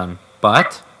and Son,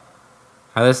 but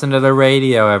I listen to the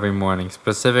radio every morning,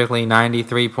 specifically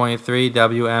 93.3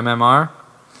 WMMR,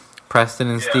 Preston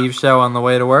and Steve show on the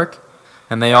way to work,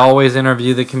 and they always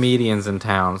interview the comedians in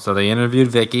town. So they interviewed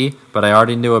Vicky, but I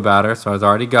already knew about her, so I was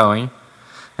already going,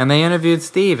 and they interviewed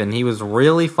Steve, and he was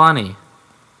really funny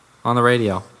on the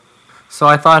radio. So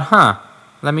I thought,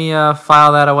 let me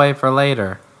file that away for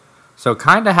later. So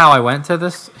kind of how I went to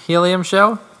this Helium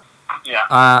show. Yeah.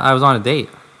 I was on a date.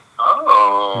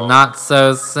 Oh. Not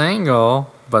so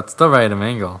single, but still ready to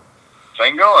mingle.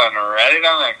 Single and ready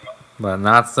to mingle. But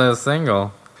not so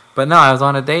single. But no, I was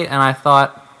on a date and I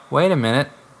thought, wait a minute.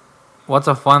 What's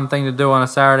a fun thing to do on a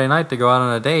Saturday night to go out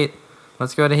on a date?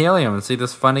 Let's go to Helium and see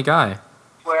this funny guy.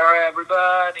 Where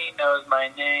everybody knows my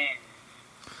name.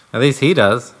 At least he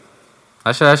does.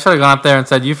 I should have gone up there and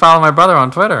said, you follow my brother on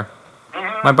Twitter.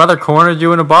 Mm-hmm. My brother cornered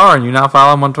you in a bar and you now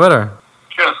follow him on Twitter.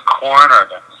 Just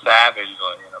cornered him savagely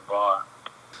in a bar.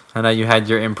 I know you had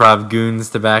your improv goons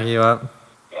to back you up.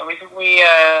 Yeah,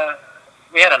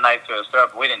 we had a night to his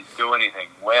but we didn't do anything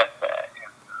with it.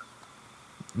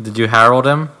 Did you herald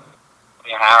him?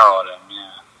 We heralded him,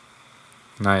 yeah.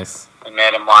 Nice. We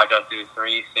made him watch us do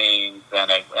 3 scenes,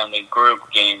 and we group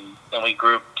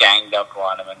ganged up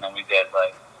on him, and then we did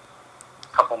like a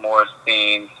couple more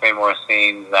scenes, 3 more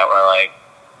scenes that were like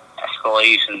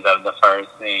escalations of the first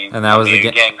scene. And that was the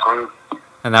game.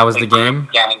 And that was the game.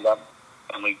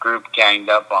 We group ganged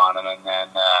up on him, and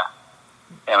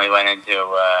then we went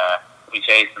into we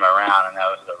chased him around, and that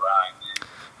was the run.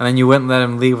 And then you wouldn't let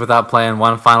him leave without playing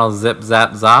one final zip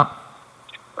zap zop.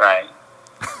 Right.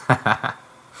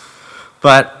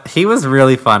 But he was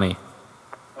really funny.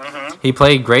 Mm-hmm. He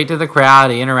played great to the crowd.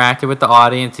 He interacted with the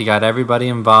audience. He got everybody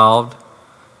involved.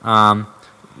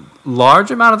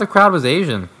 Large amount of the crowd was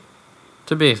Asian.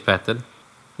 To be expected.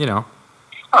 You know.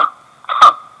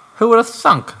 Who would have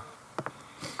thunk?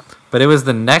 But it was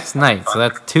the next night. So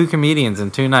that's 2 comedians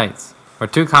in 2 nights. Or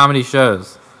 2 comedy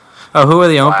shows. Oh, who are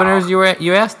the openers you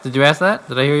asked? Did you ask that?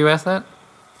 Did I hear you ask that?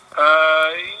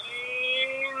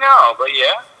 No, but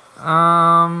yeah.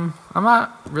 I'm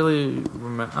not really. I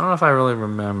don't know if I really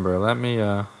remember. Let me.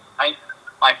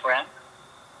 My friend.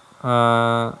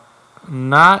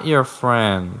 Not your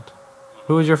friend.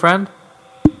 Who was your friend?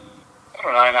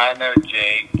 I know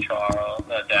Jake, Charles,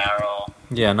 Daryl.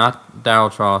 Yeah, not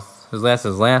Daryl Charles. His last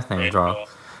name Rachel. Charles.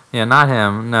 Yeah, not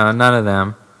him. No, none of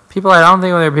them. People I don't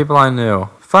think they were people I knew.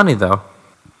 Funny though.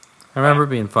 I remember it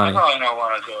being funny. I probably know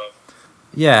one or 2 of them.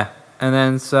 Yeah, and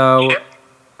then so. Chip?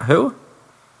 Who?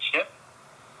 Chip?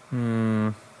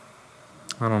 I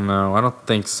don't know. I don't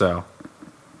think so.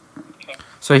 Okay.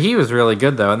 So he was really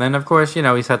good though, and then of course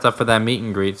he sets up for that meet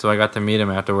and greet, so I got to meet him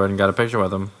afterward and got a picture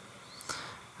with him,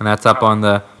 and that's up on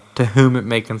the To Whom It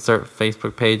May Concern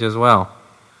Facebook page as well.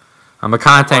 I'm a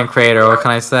content creator. What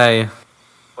can I say?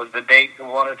 Was the date the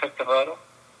one who took the photo?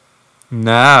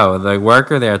 No, the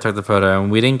worker there took the photo, and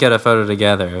we didn't get a photo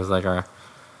together. It was like our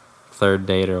 3rd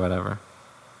date or whatever.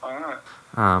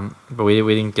 But we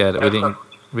didn't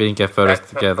get photos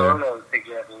together.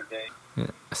 Yeah,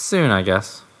 soon, I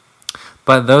guess.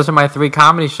 But those are my 3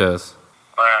 comedy shows.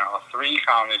 Wow, 3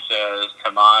 comedy shows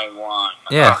to my 1.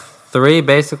 Yeah, 3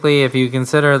 basically. If you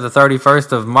consider the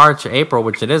 31st of March, April,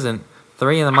 which it isn't,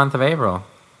 3 in the month of April.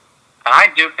 I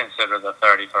do consider the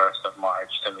 31st of March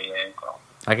to be April.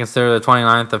 I consider the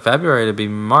 29th of February to be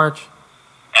March.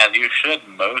 As you should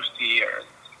most years.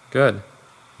 Good.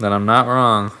 Then I'm not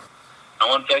wrong. No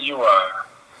one said you were.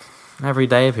 Every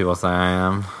day people say I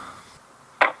am.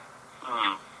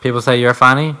 People say you're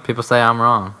funny. People say I'm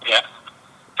wrong. Yeah.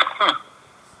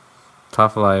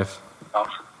 Tough life. Oh,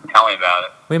 tell me about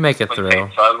it. We make it through.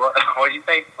 What did you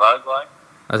say? Thug life?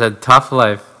 I said tough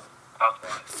life. Tough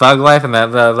life. Thug life, and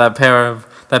that pair of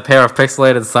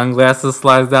pixelated sunglasses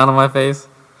slides down on my face.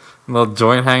 A little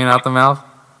joint hanging out the mouth.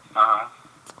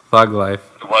 Thug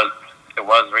life. It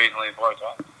was recently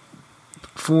 420.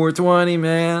 420,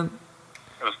 man.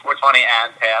 It was 420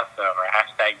 and Passover.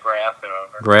 Hashtag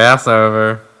grassover.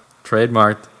 Grassover.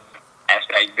 Trademarked.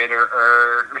 Hashtag bitter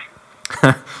herbs.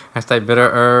 Hashtag bitter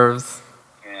herbs.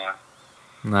 Yeah.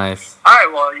 Nice.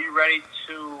 Alright, well, are you ready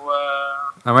to...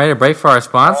 I'm ready to break for our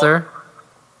sponsor.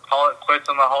 Call it quits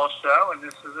on the whole show, and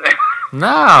this is it?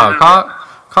 No,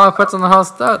 call it quits on the whole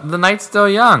stuff. The night's still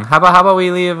young. How about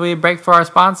we break for our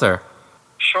sponsor?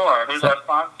 Sure. Who's our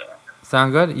sponsor?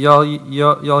 Sound good?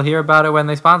 You'll hear about it when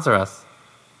they sponsor us.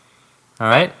 All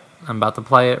right? I'm about to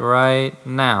play it right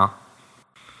now.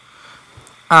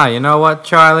 You know what,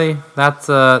 Charlie? That's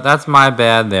my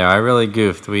bad there. I really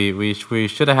goofed. We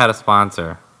should have had a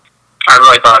sponsor. I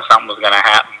really thought something was going to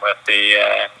happen with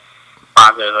the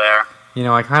sponsor there.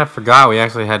 I kind of forgot we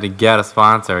actually had to get a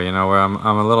sponsor, where I'm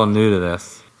a little new to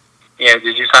this. Yeah,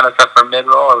 did you sign us up for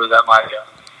mid-roll, or was that my job?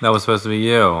 That was supposed to be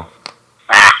you.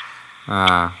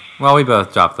 Well, we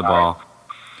both dropped the ball.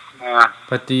 Yeah.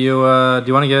 But do you want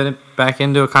to get it back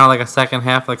into kind of like a second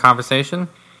half of the conversation?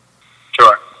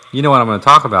 Sure. You know what I'm going to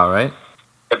talk about, right?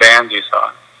 The band you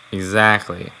saw.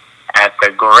 Exactly. At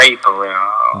the Grape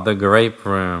Room. The Grape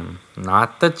Room.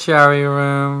 Not the Cherry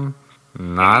Room.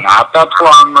 Not the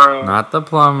Plum Room. Not the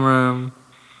Plum Room.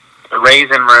 The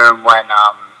Raisin Room when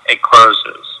it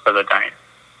closes for the night.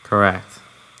 Correct.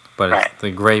 But it's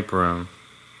the Grape Room.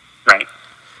 Right.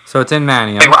 So it's in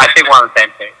Manayunk. I think we're on the same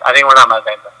page. I think we're talking about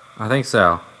the same thing. I think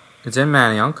so. It's in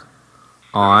Manayunk.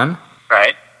 On?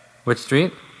 Right. Which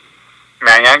street?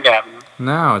 Manayunk Avenue.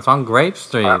 No, it's on Grape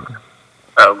Street.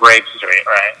 Grape Street,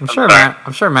 right.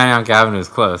 I'm sure Manayunk Avenue is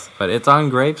close, but it's on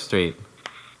Grape Street.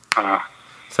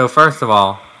 So first of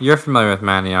all, you're familiar with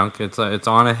Manayunk. It's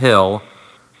on a hill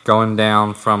going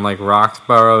down from like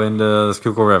Roxborough into the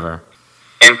Schuylkill River.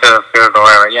 Into the Schuylkill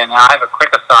River. Yeah, now I have a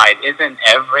quick aside. Isn't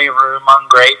every room on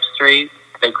Grape Street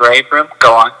the Grape Room?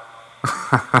 Go on.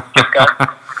 Discuss.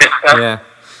 Yeah.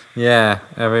 Yeah,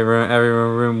 every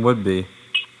room would be.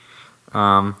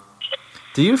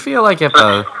 Do you feel like if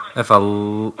a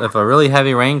really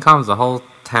heavy rain comes, the whole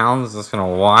town's just gonna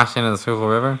wash into the Schuylkill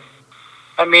River?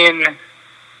 I mean,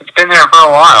 it's been there for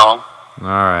a while. All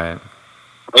right,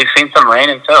 We've seen some rain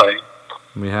in Philly.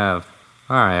 we have.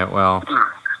 All right, well,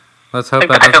 let's I hope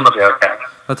think it'll be okay.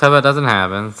 that doesn't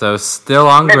happen. So still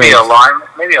on Maybe a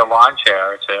lawn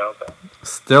chair or two. But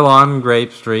Still on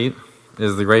Grape Street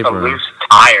is the Grape a Room. loose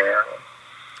tire.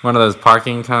 One of those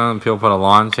parking cones. People put a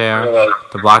lawn chair One of those-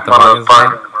 to block the one parking of those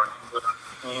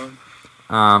spot.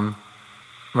 Mhm.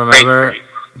 Remember? Great.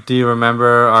 Do you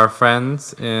remember our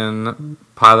friends in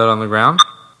Pilot on the Ground?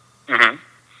 Mhm.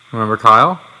 Remember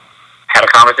Kyle Had a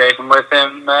conversation with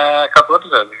him a couple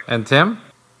episodes ago. and Tim?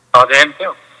 Talked to him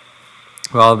too.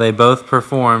 Well, they both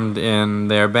performed in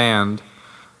their band,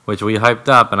 which we hyped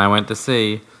up, and I went to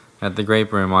see at the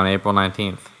Grape Room on April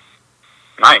 19th.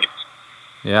 Nice.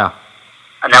 Yeah.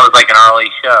 And that was like an early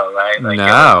show, right? Like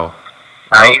No.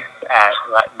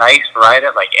 nice right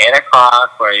at like 8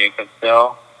 o'clock, where you could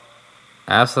still.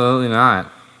 Absolutely not.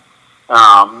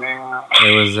 Oh man.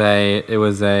 It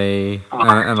was an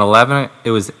 11.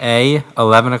 It was a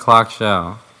 11 o'clock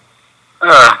show.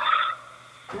 Ugh.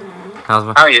 How's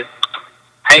my, How you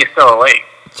still awake?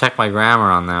 check my grammar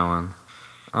on that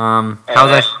one.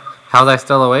 How's I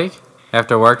still awake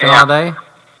after working Yeah. all day?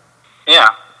 Yeah.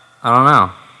 I don't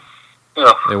know.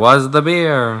 Ugh. It was the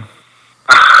beer.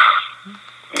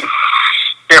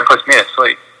 Beer puts me to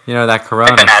sleep. You know that It's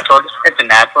Corona. a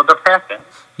natural depressant.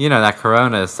 You know that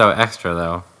Corona is so extra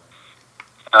though.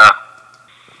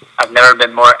 I've never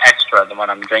been more extra than when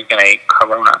I'm drinking a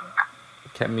Corona.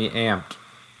 Kept me amped.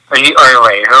 Or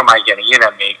wait, who am I getting? You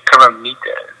know me, Coronitas.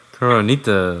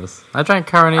 Coronitas. I drank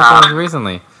Coronitas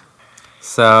recently.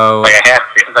 So Like a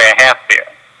half beer.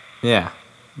 yeah,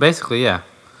 basically yeah.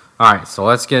 All right, so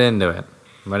let's get into it.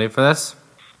 Ready for this?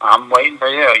 I'm waiting for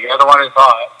you. You're the one who saw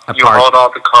it. You parked- hold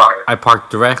all the cards. I parked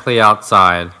directly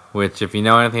outside, which, if you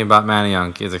know anything about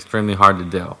Manayunk, is extremely hard to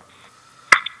do.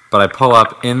 But I pull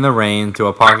up in the rain to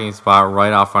a parking spot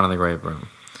right out front of the Grape Room.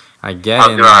 I get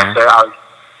in there. I was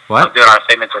What? doing our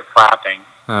signature clapping.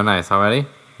 Oh, nice. All ready?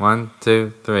 1,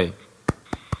 2, 3.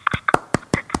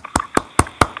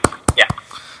 Yeah.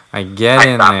 I get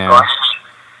in stopped there going.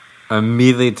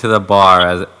 immediately to the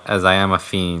bar as I am a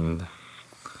fiend.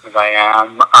 Because I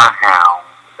am a hound.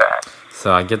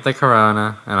 So I get the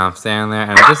Corona and I'm standing there.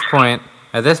 And at this point,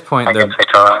 I the get the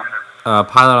Corona.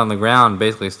 Pilot on the Ground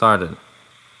basically started.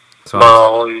 So I'm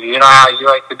Well, you know how you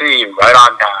like to be, right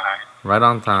on time. right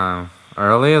on time.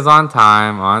 Early is on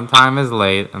time is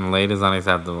late, and late is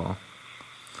unacceptable.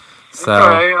 So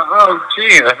Okay. Oh,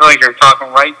 geez, I feel like you're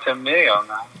talking right to me on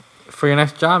that. for your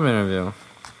next job interview,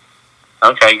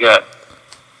 Okay, good.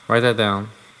 write that down.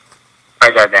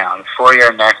 Write that down. For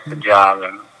your next job.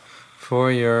 And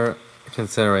For your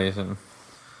consideration.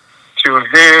 to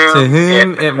whom, To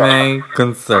whom it may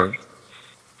concern.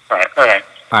 Right, okay.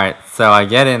 Alright, so I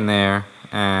get in there,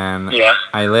 and Yeah.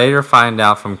 I later find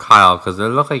out from Kyle, because it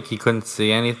looked like he couldn't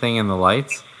see anything in the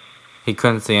lights. He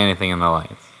couldn't see anything in the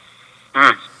lights.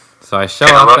 Hmm. So I show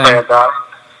Take a up look and at that.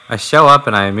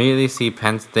 I immediately see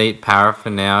Penn State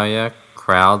paraphernalia,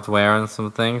 crowds wearing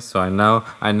some things, so I know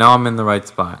I'm in the right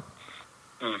spot.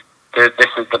 This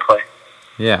is the place.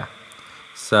 Yeah.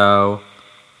 So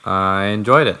I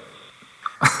enjoyed it.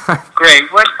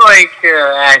 Great. What's like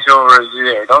actual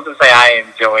review? Don't just say I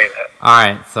enjoyed it.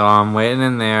 Alright, so I'm waiting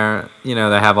in there. You know,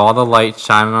 they have all the lights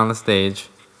shining on the stage.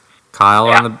 Kyle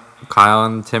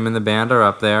and Tim and the band are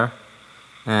up there.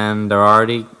 And they're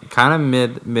already kind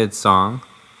of mid song.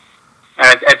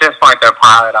 And at this point, they're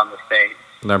pilot on the stage.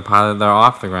 They're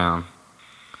off the ground.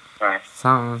 Right.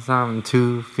 Something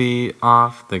 2 feet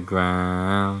off the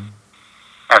ground.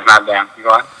 That's not them. You go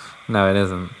on? No, it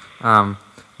isn't.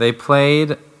 They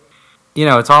played, you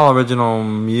know, it's all original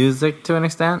music to an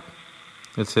extent.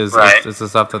 It's Right. it's the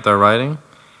stuff that they're writing.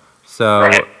 So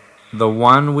Right. the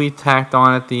one we tacked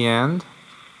on at the end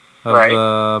of Right.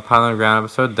 the Pilot on the Ground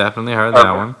episode, definitely heard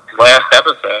that one. Last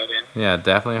episode. Yeah,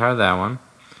 definitely heard that one.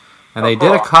 And Oh, they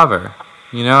did a cool. cover.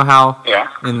 You know how Yeah.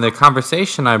 in the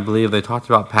conversation, I believe, they talked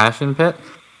about Passion Pit,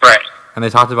 Right. and they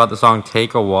talked about the song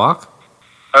Take a Walk.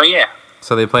 Oh, yeah.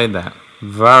 So they played that.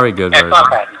 Very good That's version.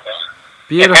 not Passion Pit.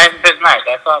 Yeah, Beautiful. Passion Pit's nice.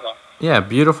 That's all that. Yeah,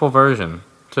 beautiful version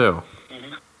too.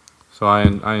 Mhm. So I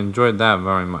enjoyed that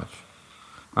very much.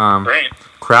 Great.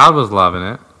 Crowd was loving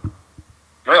it.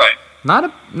 Really? Not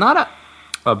a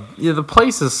yeah, the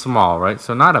place is small, right?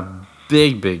 So not a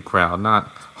big crowd,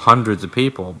 not hundreds of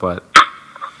people, but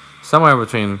somewhere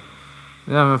between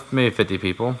maybe 50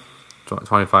 people,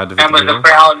 25 to 50 And was people. the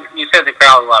crowd? You said the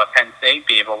crowd was a lot of Penn State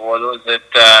people. Was it?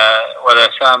 Were there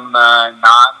some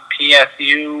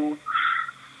non-PSU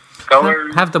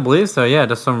goers? Have to believe so, yeah.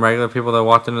 Just some regular people that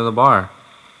walked into the bar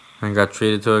and got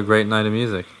treated to a great night of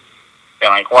music. They're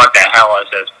like, what the hell is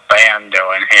this band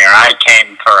doing here? I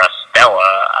came for a Stella.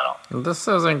 I don't. This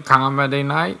isn't comedy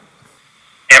night.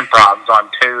 Improv's on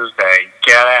Tuesday.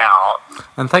 Get out.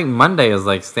 And I think Monday is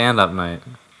like stand-up night.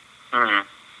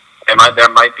 There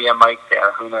might be a mic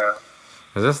there. Who knows?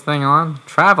 Is this thing on?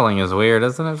 Traveling is weird,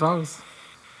 isn't it, folks?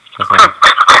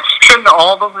 Shouldn't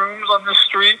all the rooms on the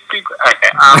street be?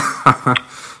 Okay.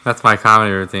 That's my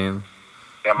comedy routine.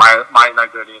 Yeah, mine's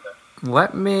not good either.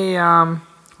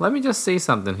 Let me just see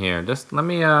something here. Just let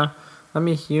me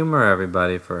humor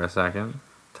everybody for a second.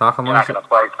 Talk You're not amongst gonna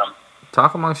play some.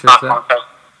 talk amongst yourselves.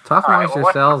 Talk All right, amongst well,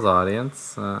 yourselves,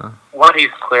 audience. What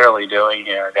he's clearly doing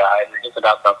here, guys, he's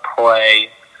about to play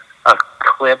a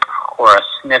clip or a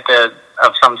snippet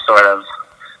of some sort of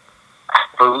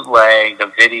bootleg, a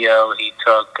video he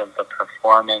took of the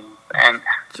performance, and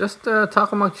Just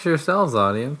talk amongst yourselves,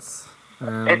 audience.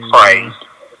 it's like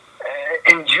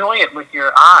enjoy it with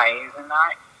your eyes and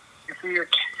not through your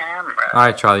camera. All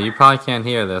right, Charlie. You probably can't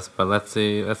hear this, but let's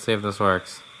see. Let's see if this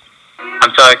works.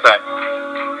 I'm so excited.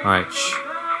 All right. Shh.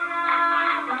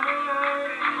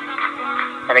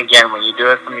 And again, when you do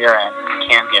it from your end, you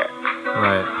can't hear it.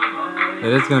 Right.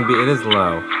 It is gonna be. It is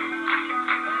low.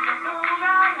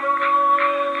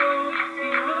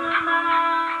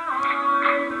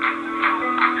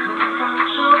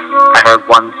 I heard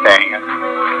one thing.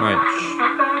 Right. Shh.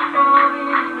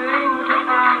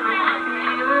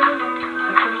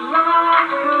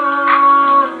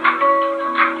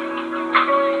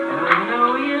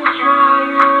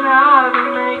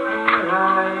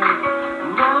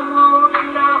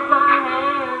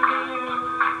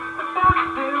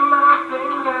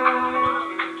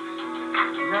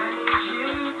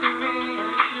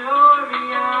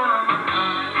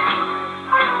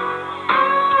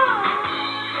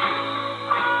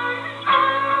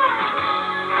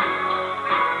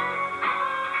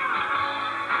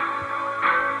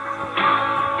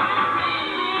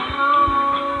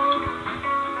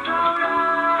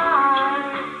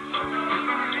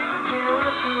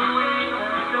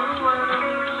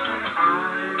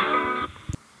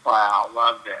 Wow,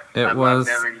 loved it. I loved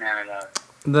every minute of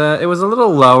it. It was a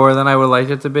little lower than I would like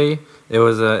it to be. It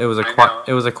was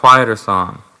a quieter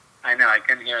song. I know, I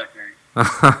couldn't hear a thing.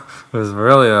 It was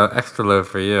really extra low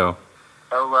for you.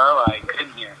 So low, I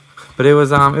couldn't hear. But it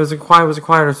was a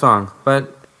quieter song.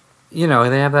 But you know,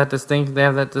 they have that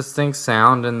distinct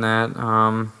sound in that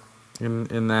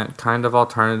in that kind of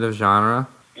alternative genre.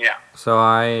 Yeah. So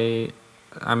I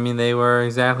mean, they were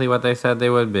exactly what they said they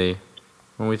would be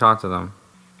when we talked to them.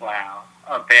 Wow.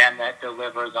 A band that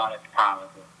delivers on its promises.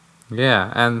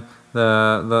 Yeah, and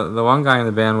the one guy in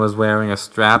the band was wearing a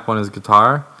strap on his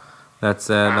guitar that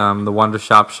said the Wonder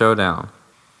Shop Showdown.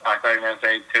 I thought you were going to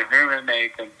say, to whom it may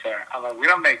concern. I'm like, we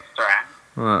don't make straps.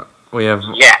 We have...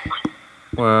 Yet.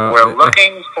 Well, We're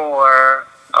looking for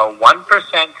a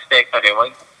 1% stake. Okay,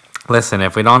 wait. Listen,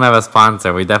 if we don't have a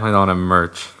sponsor, we definitely don't have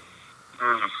merch.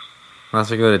 Mm. Unless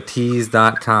we go to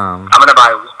tees.com. I'm gonna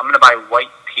buy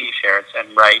white T-shirts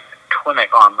and write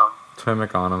Twimic on them.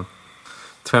 Twimic on them.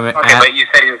 Twimic. Okay, but you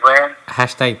said he was wearing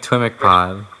Hashtag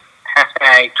TwimicPod.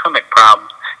 hashtag Twimic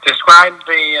problems. Describe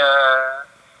the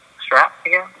strap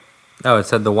again. Oh, it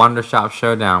said the Wonder Shop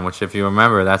Showdown, which, if you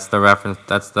remember, that's the reference.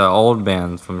 That's the old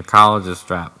band from College's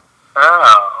strap.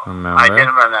 Oh, Remember? I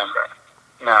didn't remember.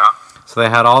 No. So they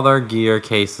had all their gear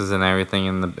cases and everything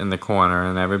in the corner,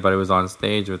 and everybody was on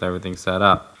stage with everything set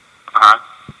up. Uh-huh.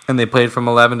 And they played from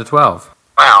 11 to 12.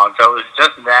 Wow, so it was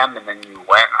just them, and then you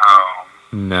went home.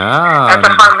 No. That's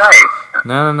a fun night.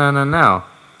 No.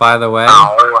 By the way,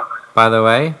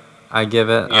 I give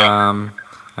it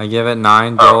I give it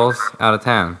 9 Joels out of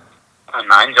 10.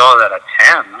 9 Joels out of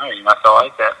 10. Oh, you must have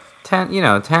liked it. 10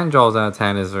 Joels out of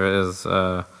 10 is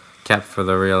kept for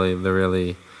the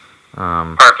really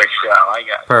Perfect show, I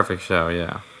guess. perfect show,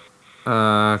 yeah.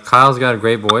 Kyle's got a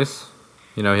great voice.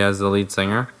 You know, he has the lead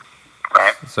singer.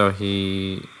 Right. So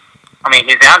he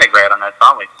sounded great on that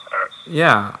song we just heard.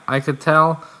 Yeah, I could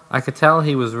tell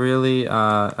he was really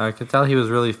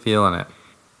feeling it.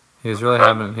 He was really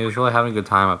having a good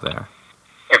time up there.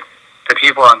 If the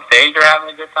people on stage are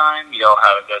having a good time, you'll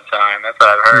have a good time. That's what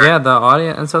I've heard. Yeah, the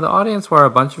audience were a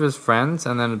bunch of his friends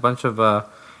and then a bunch of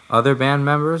other band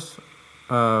members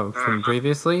from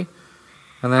previously,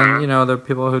 and then there are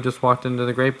people who just walked into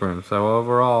the Grape Room. So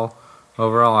overall,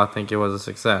 I think it was a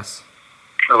success.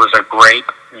 It was a great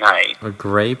night. A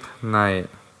grape night.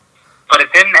 But But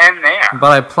it didn't end there.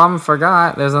 But I plumb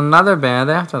forgot. There's another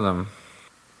band after them.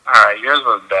 Alright, yours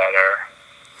was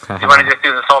better. You want to just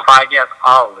do this whole podcast?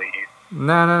 I'll leave.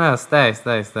 No. Stay.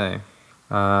 Next...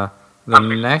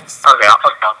 Okay,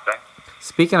 I'll stay.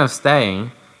 Speaking of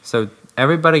staying, so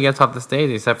everybody gets off the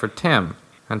stage except for Tim.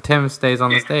 And Tim stays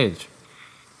on the stage.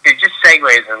 Dude, just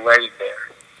segues are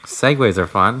legendary. Segues are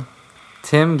fun.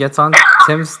 Tim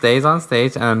stays on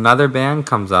stage, and another band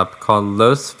comes up called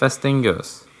Los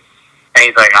Festingos. And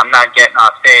he's like, I'm not getting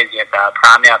off stage. You have to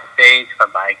pry me off the stage for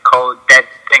my cold, dead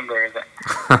fingers.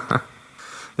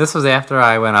 This was after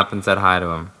I went up and said hi to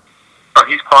him. Oh,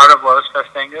 he's part of Los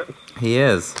Festingos? He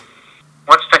is.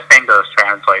 What's Festingos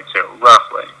translate to,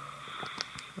 roughly?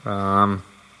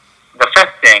 The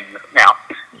Festings. Now.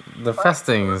 The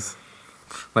Festings.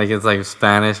 Like it's like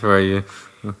Spanish where you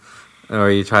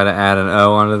try to add an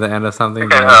O onto the end of something.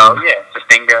 Oh, yeah,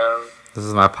 Festingos. This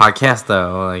is my podcast,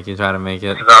 though. Like you try to make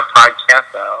it. This is our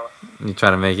podcast, though. You try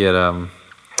to make it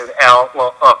This is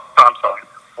I'm sorry.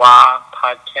 La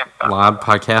Podcasta. La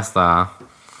Podcasta.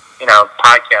 You know,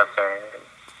 podcasts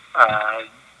are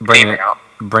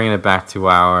bringing it back to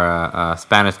our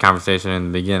Spanish conversation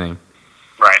in the beginning.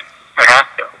 Right. It has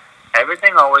to.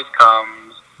 Everything always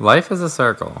comes. Life is a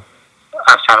circle.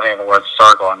 I was trying to think of the word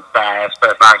circle in Spanish, but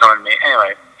it's not coming to me.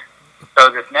 Anyway, so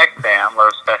this next band,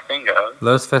 Los Festingos.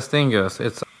 Los Festingos.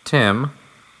 It's Tim,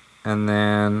 and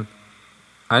then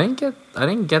I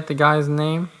didn't get the guy's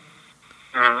name.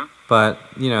 Mm-hmm. But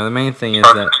the main thing is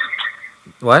that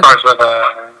what Starts with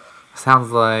a.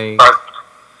 sounds like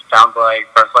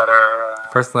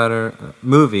First letter.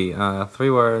 Movie. 3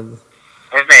 words.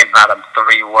 His name's not a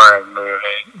 3-word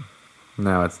movie.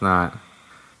 No, it's not.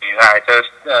 Alright, so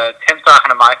Tim's talking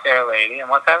to My Fair Lady, and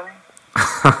what's happening?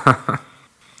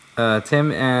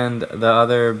 Tim and the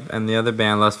other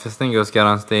band, Los Festingos, got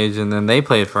on stage, and then they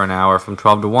played for an hour from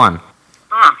 12 to 1.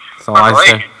 So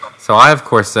I of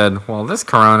course said, well, this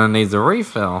Corona needs a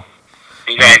refill.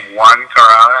 You drank 1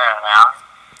 Corona in an hour?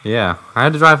 Yeah, I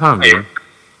had to drive home, dude.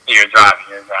 You're driving.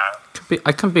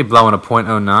 I couldn't be blowing a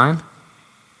 .09.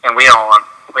 And we don't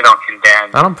condemn.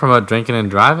 I don't promote drinking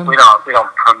and driving. We don't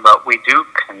promote. We do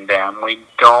condemn. We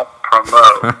don't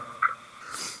promote.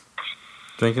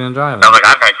 Drinking and driving. Sounds like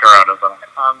I've had Corona, but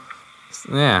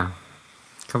yeah.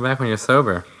 Come back when you're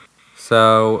sober.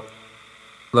 So,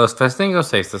 Los Festingos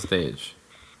takes the stage.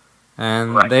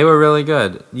 And they were really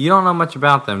good. You don't know much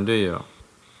about them, do you?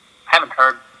 I haven't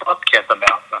heard upkiss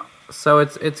about them. So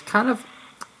it's kind of...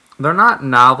 They're not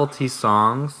novelty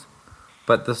songs,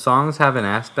 but the songs have an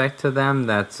aspect to them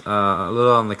that's a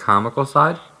little on the comical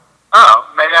side. Oh,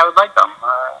 maybe I would like them.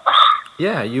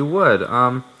 Yeah, you would.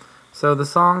 So the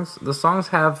songs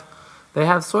have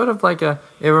sort of like it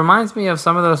reminds me of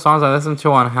some of those songs I listened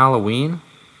to on Halloween.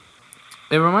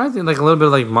 It reminds me like a little bit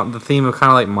like the theme of kind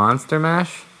of like Monster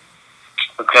Mash.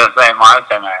 I was gonna say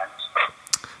Monster Mash.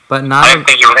 But not. I didn't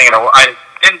think you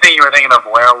were thinking of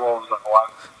Werewolves of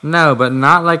London. No, but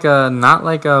not like a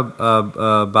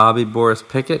Bobby Boris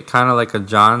Pickett, kind of like a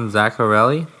John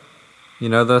Zaccarelli. You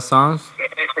know those songs?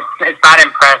 It's not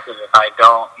impressive if I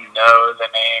don't know the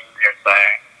names you're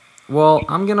saying. Well,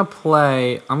 I'm gonna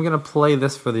play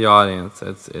this for the audience.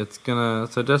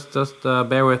 So just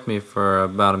bear with me for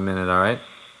about a minute, all right?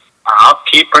 I'll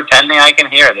keep pretending I can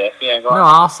hear this. Yeah, go on. No,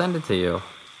 I'll send it to you.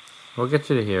 We'll get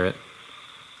you to hear it.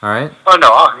 All right? Oh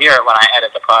no, I'll hear it when I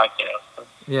edit the podcast.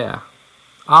 Yeah.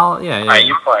 All right,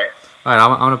 you play it. All right,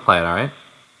 I'm gonna play it. All right.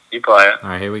 You play it. All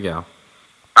right, here we go.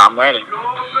 I'm ready.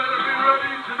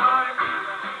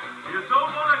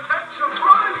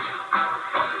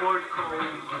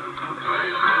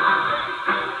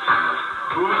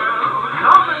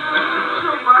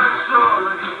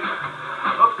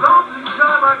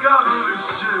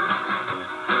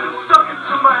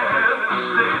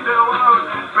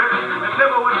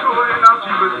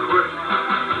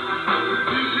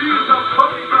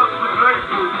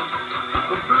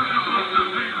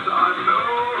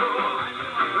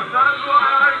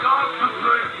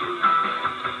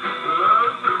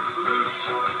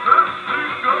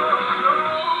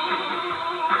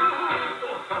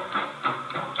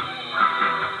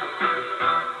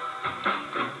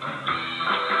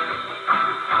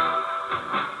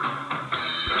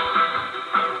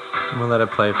 I'm gonna let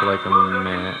it play for like a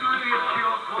minute.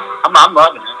 I'm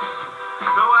loving it.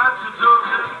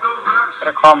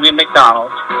 Better call me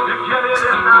McDonald's.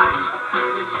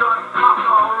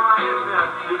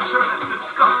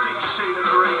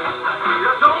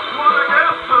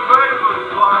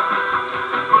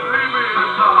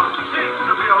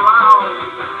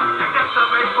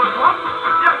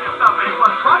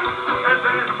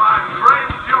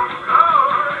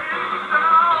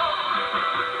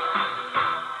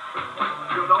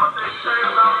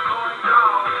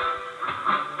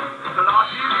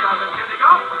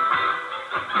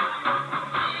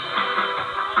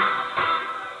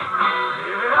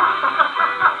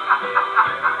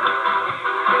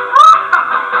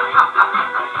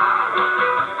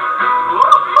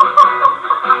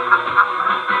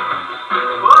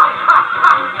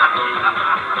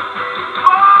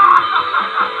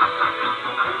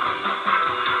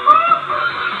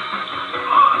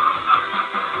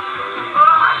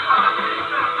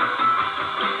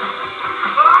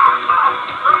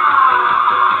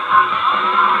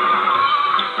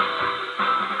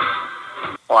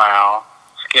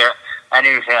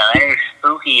 I do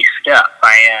spooky stuff.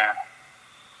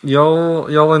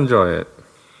 You'll enjoy it.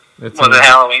 Was it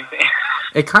Halloween thing?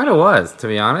 It kind of was, to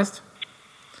be honest.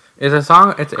 It's a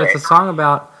song. It's a song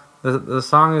about the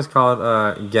song is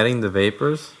called "Getting the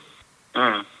Vapors."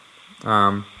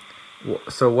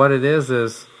 So what it is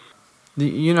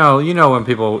you know when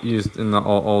people used in the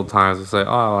old times to say,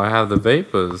 "Oh, I have the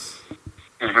vapors."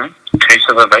 Taste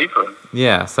of the vapors.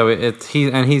 Yeah. So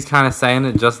he's kind of saying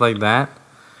it just like that,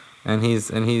 and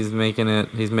he's making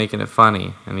it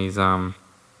funny, and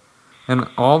and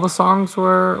all the songs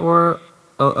were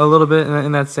a little bit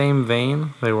in that same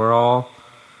vein. They were all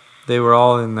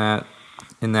in that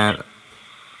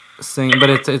sing,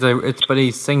 but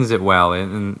he sings it well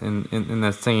in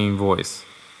that singing voice.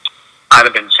 I'd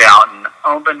have been shouting,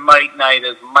 "Open mic night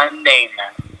is Monday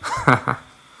night."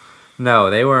 No,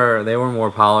 they were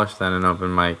more polished than an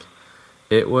open mic.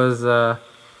 It was a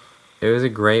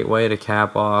great way to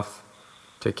cap off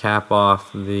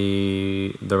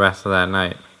the rest of that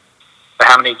night. So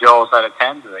how many Joels out of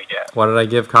 10 do they get? What did I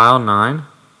give Kyle? 9?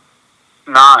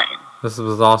 9. This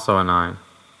was also a 9.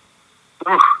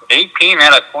 Oof, 18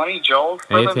 out of 20 Joels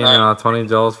for 18 out of 20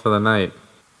 Joels for the night.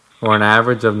 Or an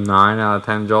average of 9 out of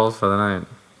 10 Joels for the night.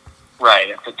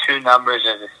 Right. If the two numbers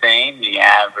are the same, the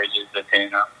average is the two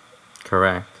numbers.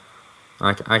 Correct.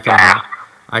 I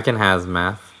can has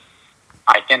math.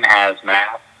 I can has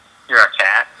math. You're a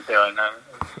cat doing that.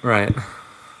 Right.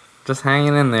 Just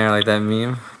hanging in there like that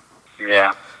meme.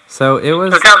 Yeah. So it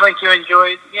was. So it sounds like you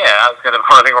enjoyed. Yeah, I was I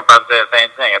think we're about to say the same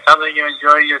thing. It sounds like you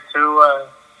enjoyed your two.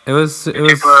 It was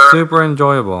super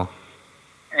enjoyable.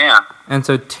 Yeah. And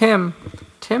so Tim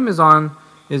is on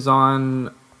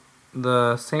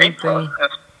the same thing.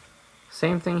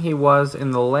 Same thing he was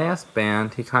in the last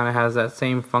band. He kind of has that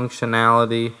same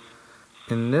functionality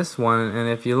in this one. And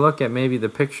if you look at maybe the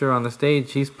picture on the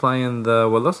stage, he's playing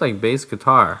what looks like bass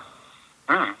guitar.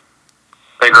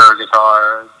 Bigger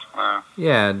guitar.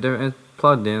 Yeah, it's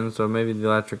plugged in, so maybe the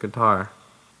electric guitar.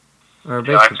 Or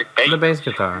the bass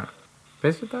guitar.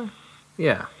 Bass guitar?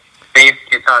 Yeah. Bass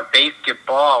guitar.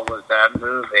 Basketball was that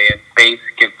movie, and bass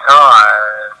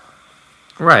guitar.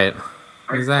 Right.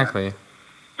 Exactly.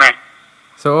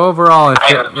 So overall,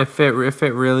 it fit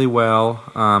really well.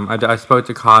 I spoke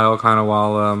to Kyle kind of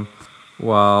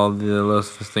while the Los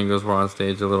Festingos were on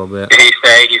stage a little bit. Did he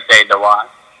stay? He stayed to watch.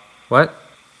 What?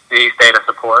 Did he stay to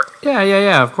support?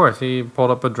 Yeah. Of course, he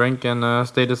pulled up a drink and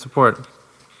stayed to support.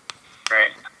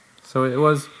 Great. So it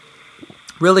was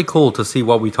really cool to see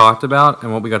what we talked about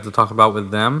and what we got to talk about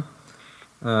with them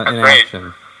in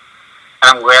action.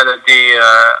 I'm glad that the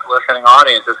listening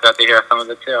audience has got to hear some of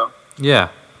it too. Yeah.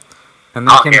 And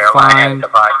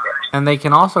they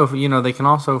can also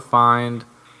find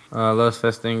Los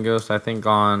Festingos, I think,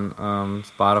 on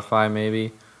Spotify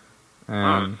maybe.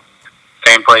 And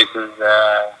same places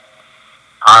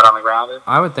Hot on the Ground is?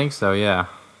 I would think so, yeah.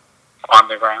 On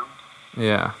the Ground?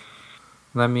 Yeah.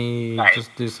 Let me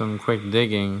just do some quick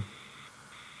digging.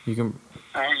 You can.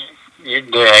 You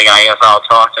dig. I guess I'll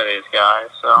talk to these guys.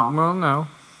 So. Well, no.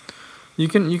 You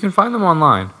can find them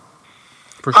online.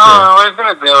 For sure. Oh, what he's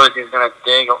gonna do is he's gonna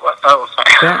dig.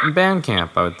 Sorry.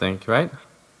 Bandcamp, I would think, right?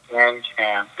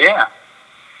 Bandcamp, yeah.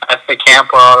 That's the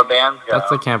camp where all the bands go. That's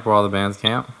the camp where all the bands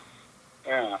camp.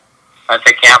 Yeah. That's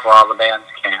the camp where all the bands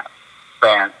camp.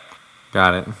 Bands.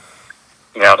 Got it.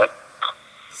 Got it.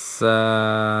 So,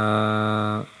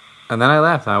 and then I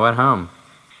left. I went home.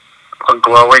 A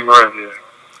glowing review.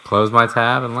 Closed my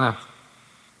tab and left.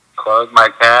 Closed my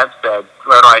tab. Said,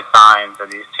 where do I sign for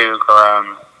these 2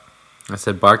 Coronas? I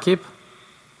said, barkeep?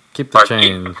 Keep the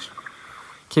change.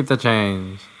 Keep the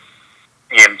change.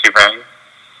 You gave him 2 pennies?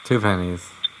 2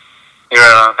 pennies. You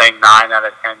really don't think 9 out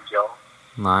of 10, Joel?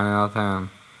 9 out of 10.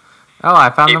 Oh, I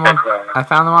found them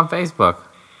on Facebook.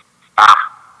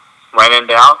 When in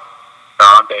doubt, go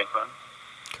on Facebook.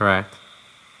 Correct.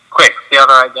 Quick, the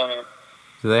other identity.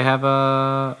 Do they have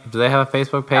a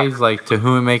Facebook page like To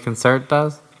Whom It May Concern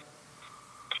does?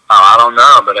 Oh, I don't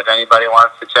know, but if anybody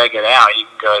wants to check it out, you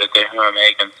can go to Whom It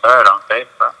May Concern on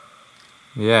Facebook.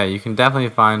 Yeah, you can definitely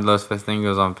find Los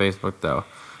Festingos on Facebook though,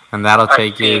 and that'll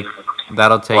take you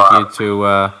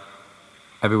to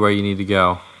everywhere you need to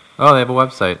go. Oh, they have a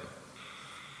website,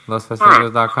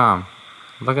 losfestingos.com.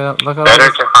 Look at Better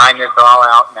to find this all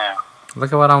out now.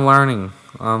 Look at what I'm learning.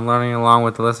 I'm learning along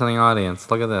with the listening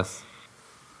audience. Look at this.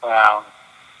 Wow.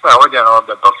 Well, we're doing a little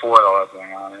bit before the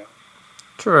listening audience.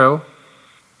 True.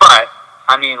 But,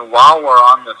 I mean, while we're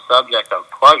on the subject of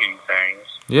plugging things...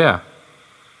 Yeah.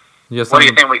 What do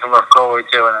you think we can look forward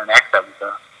to in the next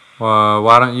episode? Well,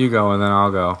 why don't you go and then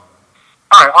I'll go?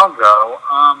 Alright, I'll go.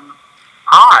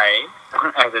 I,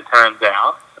 as it turns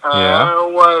out,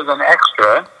 was an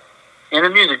extra in a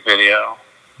music video.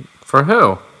 For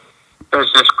who?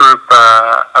 There's this group,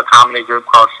 a comedy group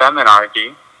called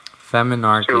Feminarchy.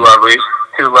 Feminarchy.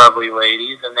 Two lovely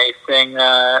ladies, and they sing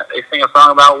a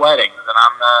song about weddings, and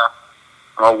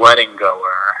I'm a wedding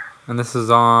goer. And this is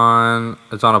on.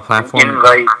 It's on a platform.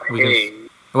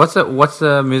 What's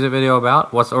the music video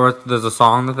about? There's a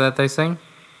song that they sing?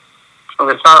 Well,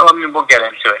 it's not. We'll get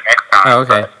into it next time. Oh,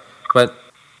 okay. But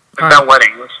it's about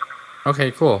weddings.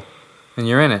 Okay, cool. And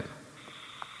you're in it.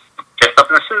 Just up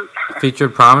in a suit.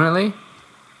 Featured prominently?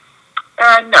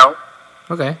 No.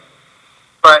 Okay.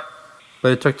 But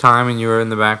it took time, and you were in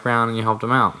the background, and you helped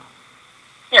them out.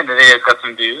 Yeah, they got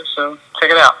some views, so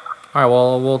check it out. All right.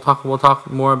 Well, we'll talk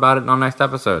more about it on next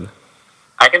episode.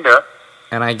 I can do it.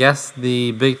 And I guess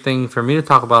the big thing for me to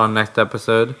talk about on next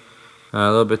episode, a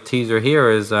little bit teaser here,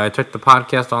 is I took the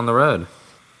podcast on the road.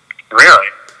 Really?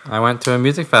 I went to a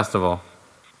music festival.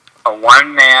 A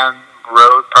one-man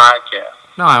road podcast?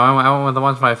 No, I went with a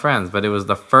bunch of my friends, but it was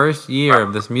the first year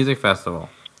of this music festival.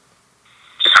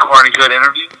 Did you score any good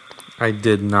interviews? I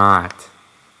did not.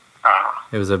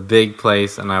 It was a big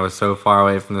place, and I was so far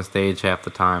away from the stage half the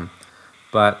time.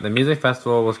 But the music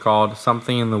festival was called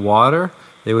Something in the Water.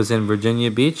 It was in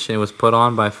Virginia Beach, and it was put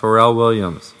on by Pharrell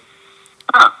Williams.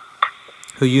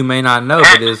 Who you may not know,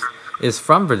 but is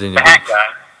from Virginia Beach. The hat guy.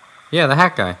 Yeah, the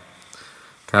hat guy.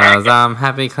 'Cause I'm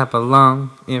happy, clap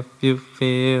along if you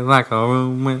feel like a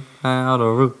room without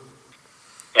a roof.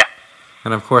 Yeah.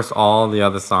 And of course, all the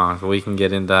other songs. We can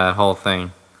get into that whole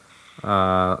thing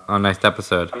on next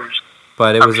episode.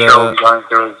 But it was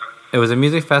a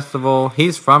music festival.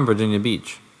 He's from Virginia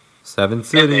Beach, 7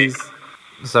 cities.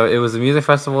 So it was a music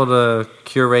festival to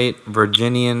curate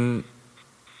Virginia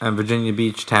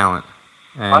Beach talent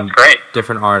and that's great.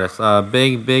 Different artists.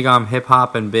 Big hip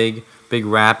hop and big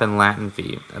rap and Latin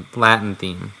theme.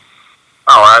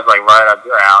 Oh, that's like right up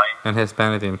your alley. And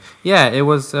Hispanic theme. Yeah, it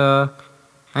was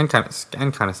and kind of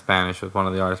Spanish with one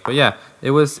of the artists. But yeah,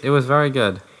 it was very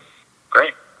good.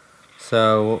 Great.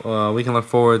 So we can look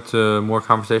forward to more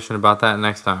conversation about that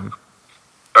next time.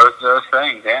 Those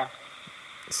things, yeah.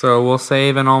 So we'll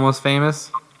save an Almost Famous.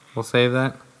 We'll save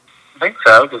that. I think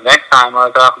so. Because next time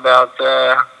I'll talk about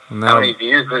how many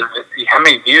views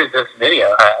this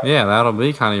video has. Yeah, that'll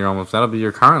be kind of that'll be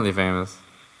your Currently Famous.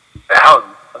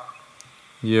 Thousands.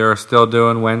 You're still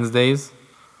doing Wednesdays?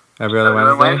 Every other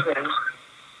Wednesday?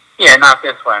 Yeah, not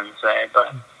this Wednesday,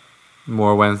 but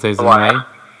more Wednesdays in May?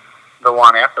 The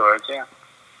one afterwards, yeah.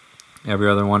 Every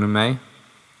other one in May?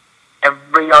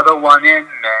 Every other one in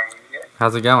May.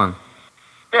 How's it going?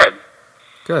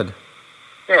 Good.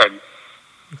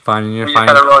 Finding your we just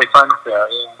had a really fun show,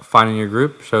 yeah. Finding your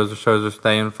group? Shows are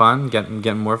staying fun?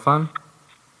 Getting more fun?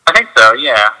 I think so,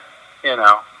 yeah. You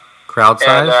know. Crowd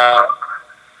size? And,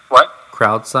 what?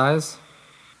 Crowd size?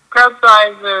 Crowd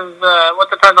size is,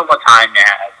 depends on what time you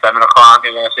have. 7 o'clock,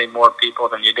 you're going to see more people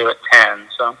than you do at 10,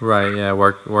 so. Right, yeah,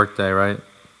 work day, right?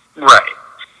 Right.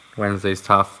 Wednesday's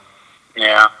tough.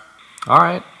 Yeah.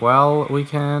 Alright, well, we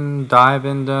can dive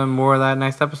into more of that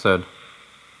next episode.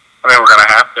 I mean, we're going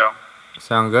to have to.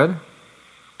 Sound good?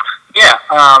 Yeah,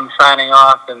 signing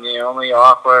off in the only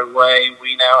awkward way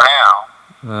we know how.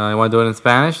 You want to do it in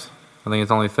Spanish? I think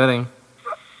it's only fitting.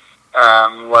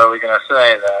 What are we going to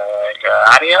say, though? Like,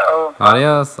 adios?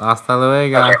 Adios. Hasta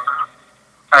luego. Okay.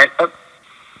 All right.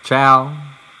 Ciao.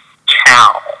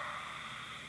 Ciao.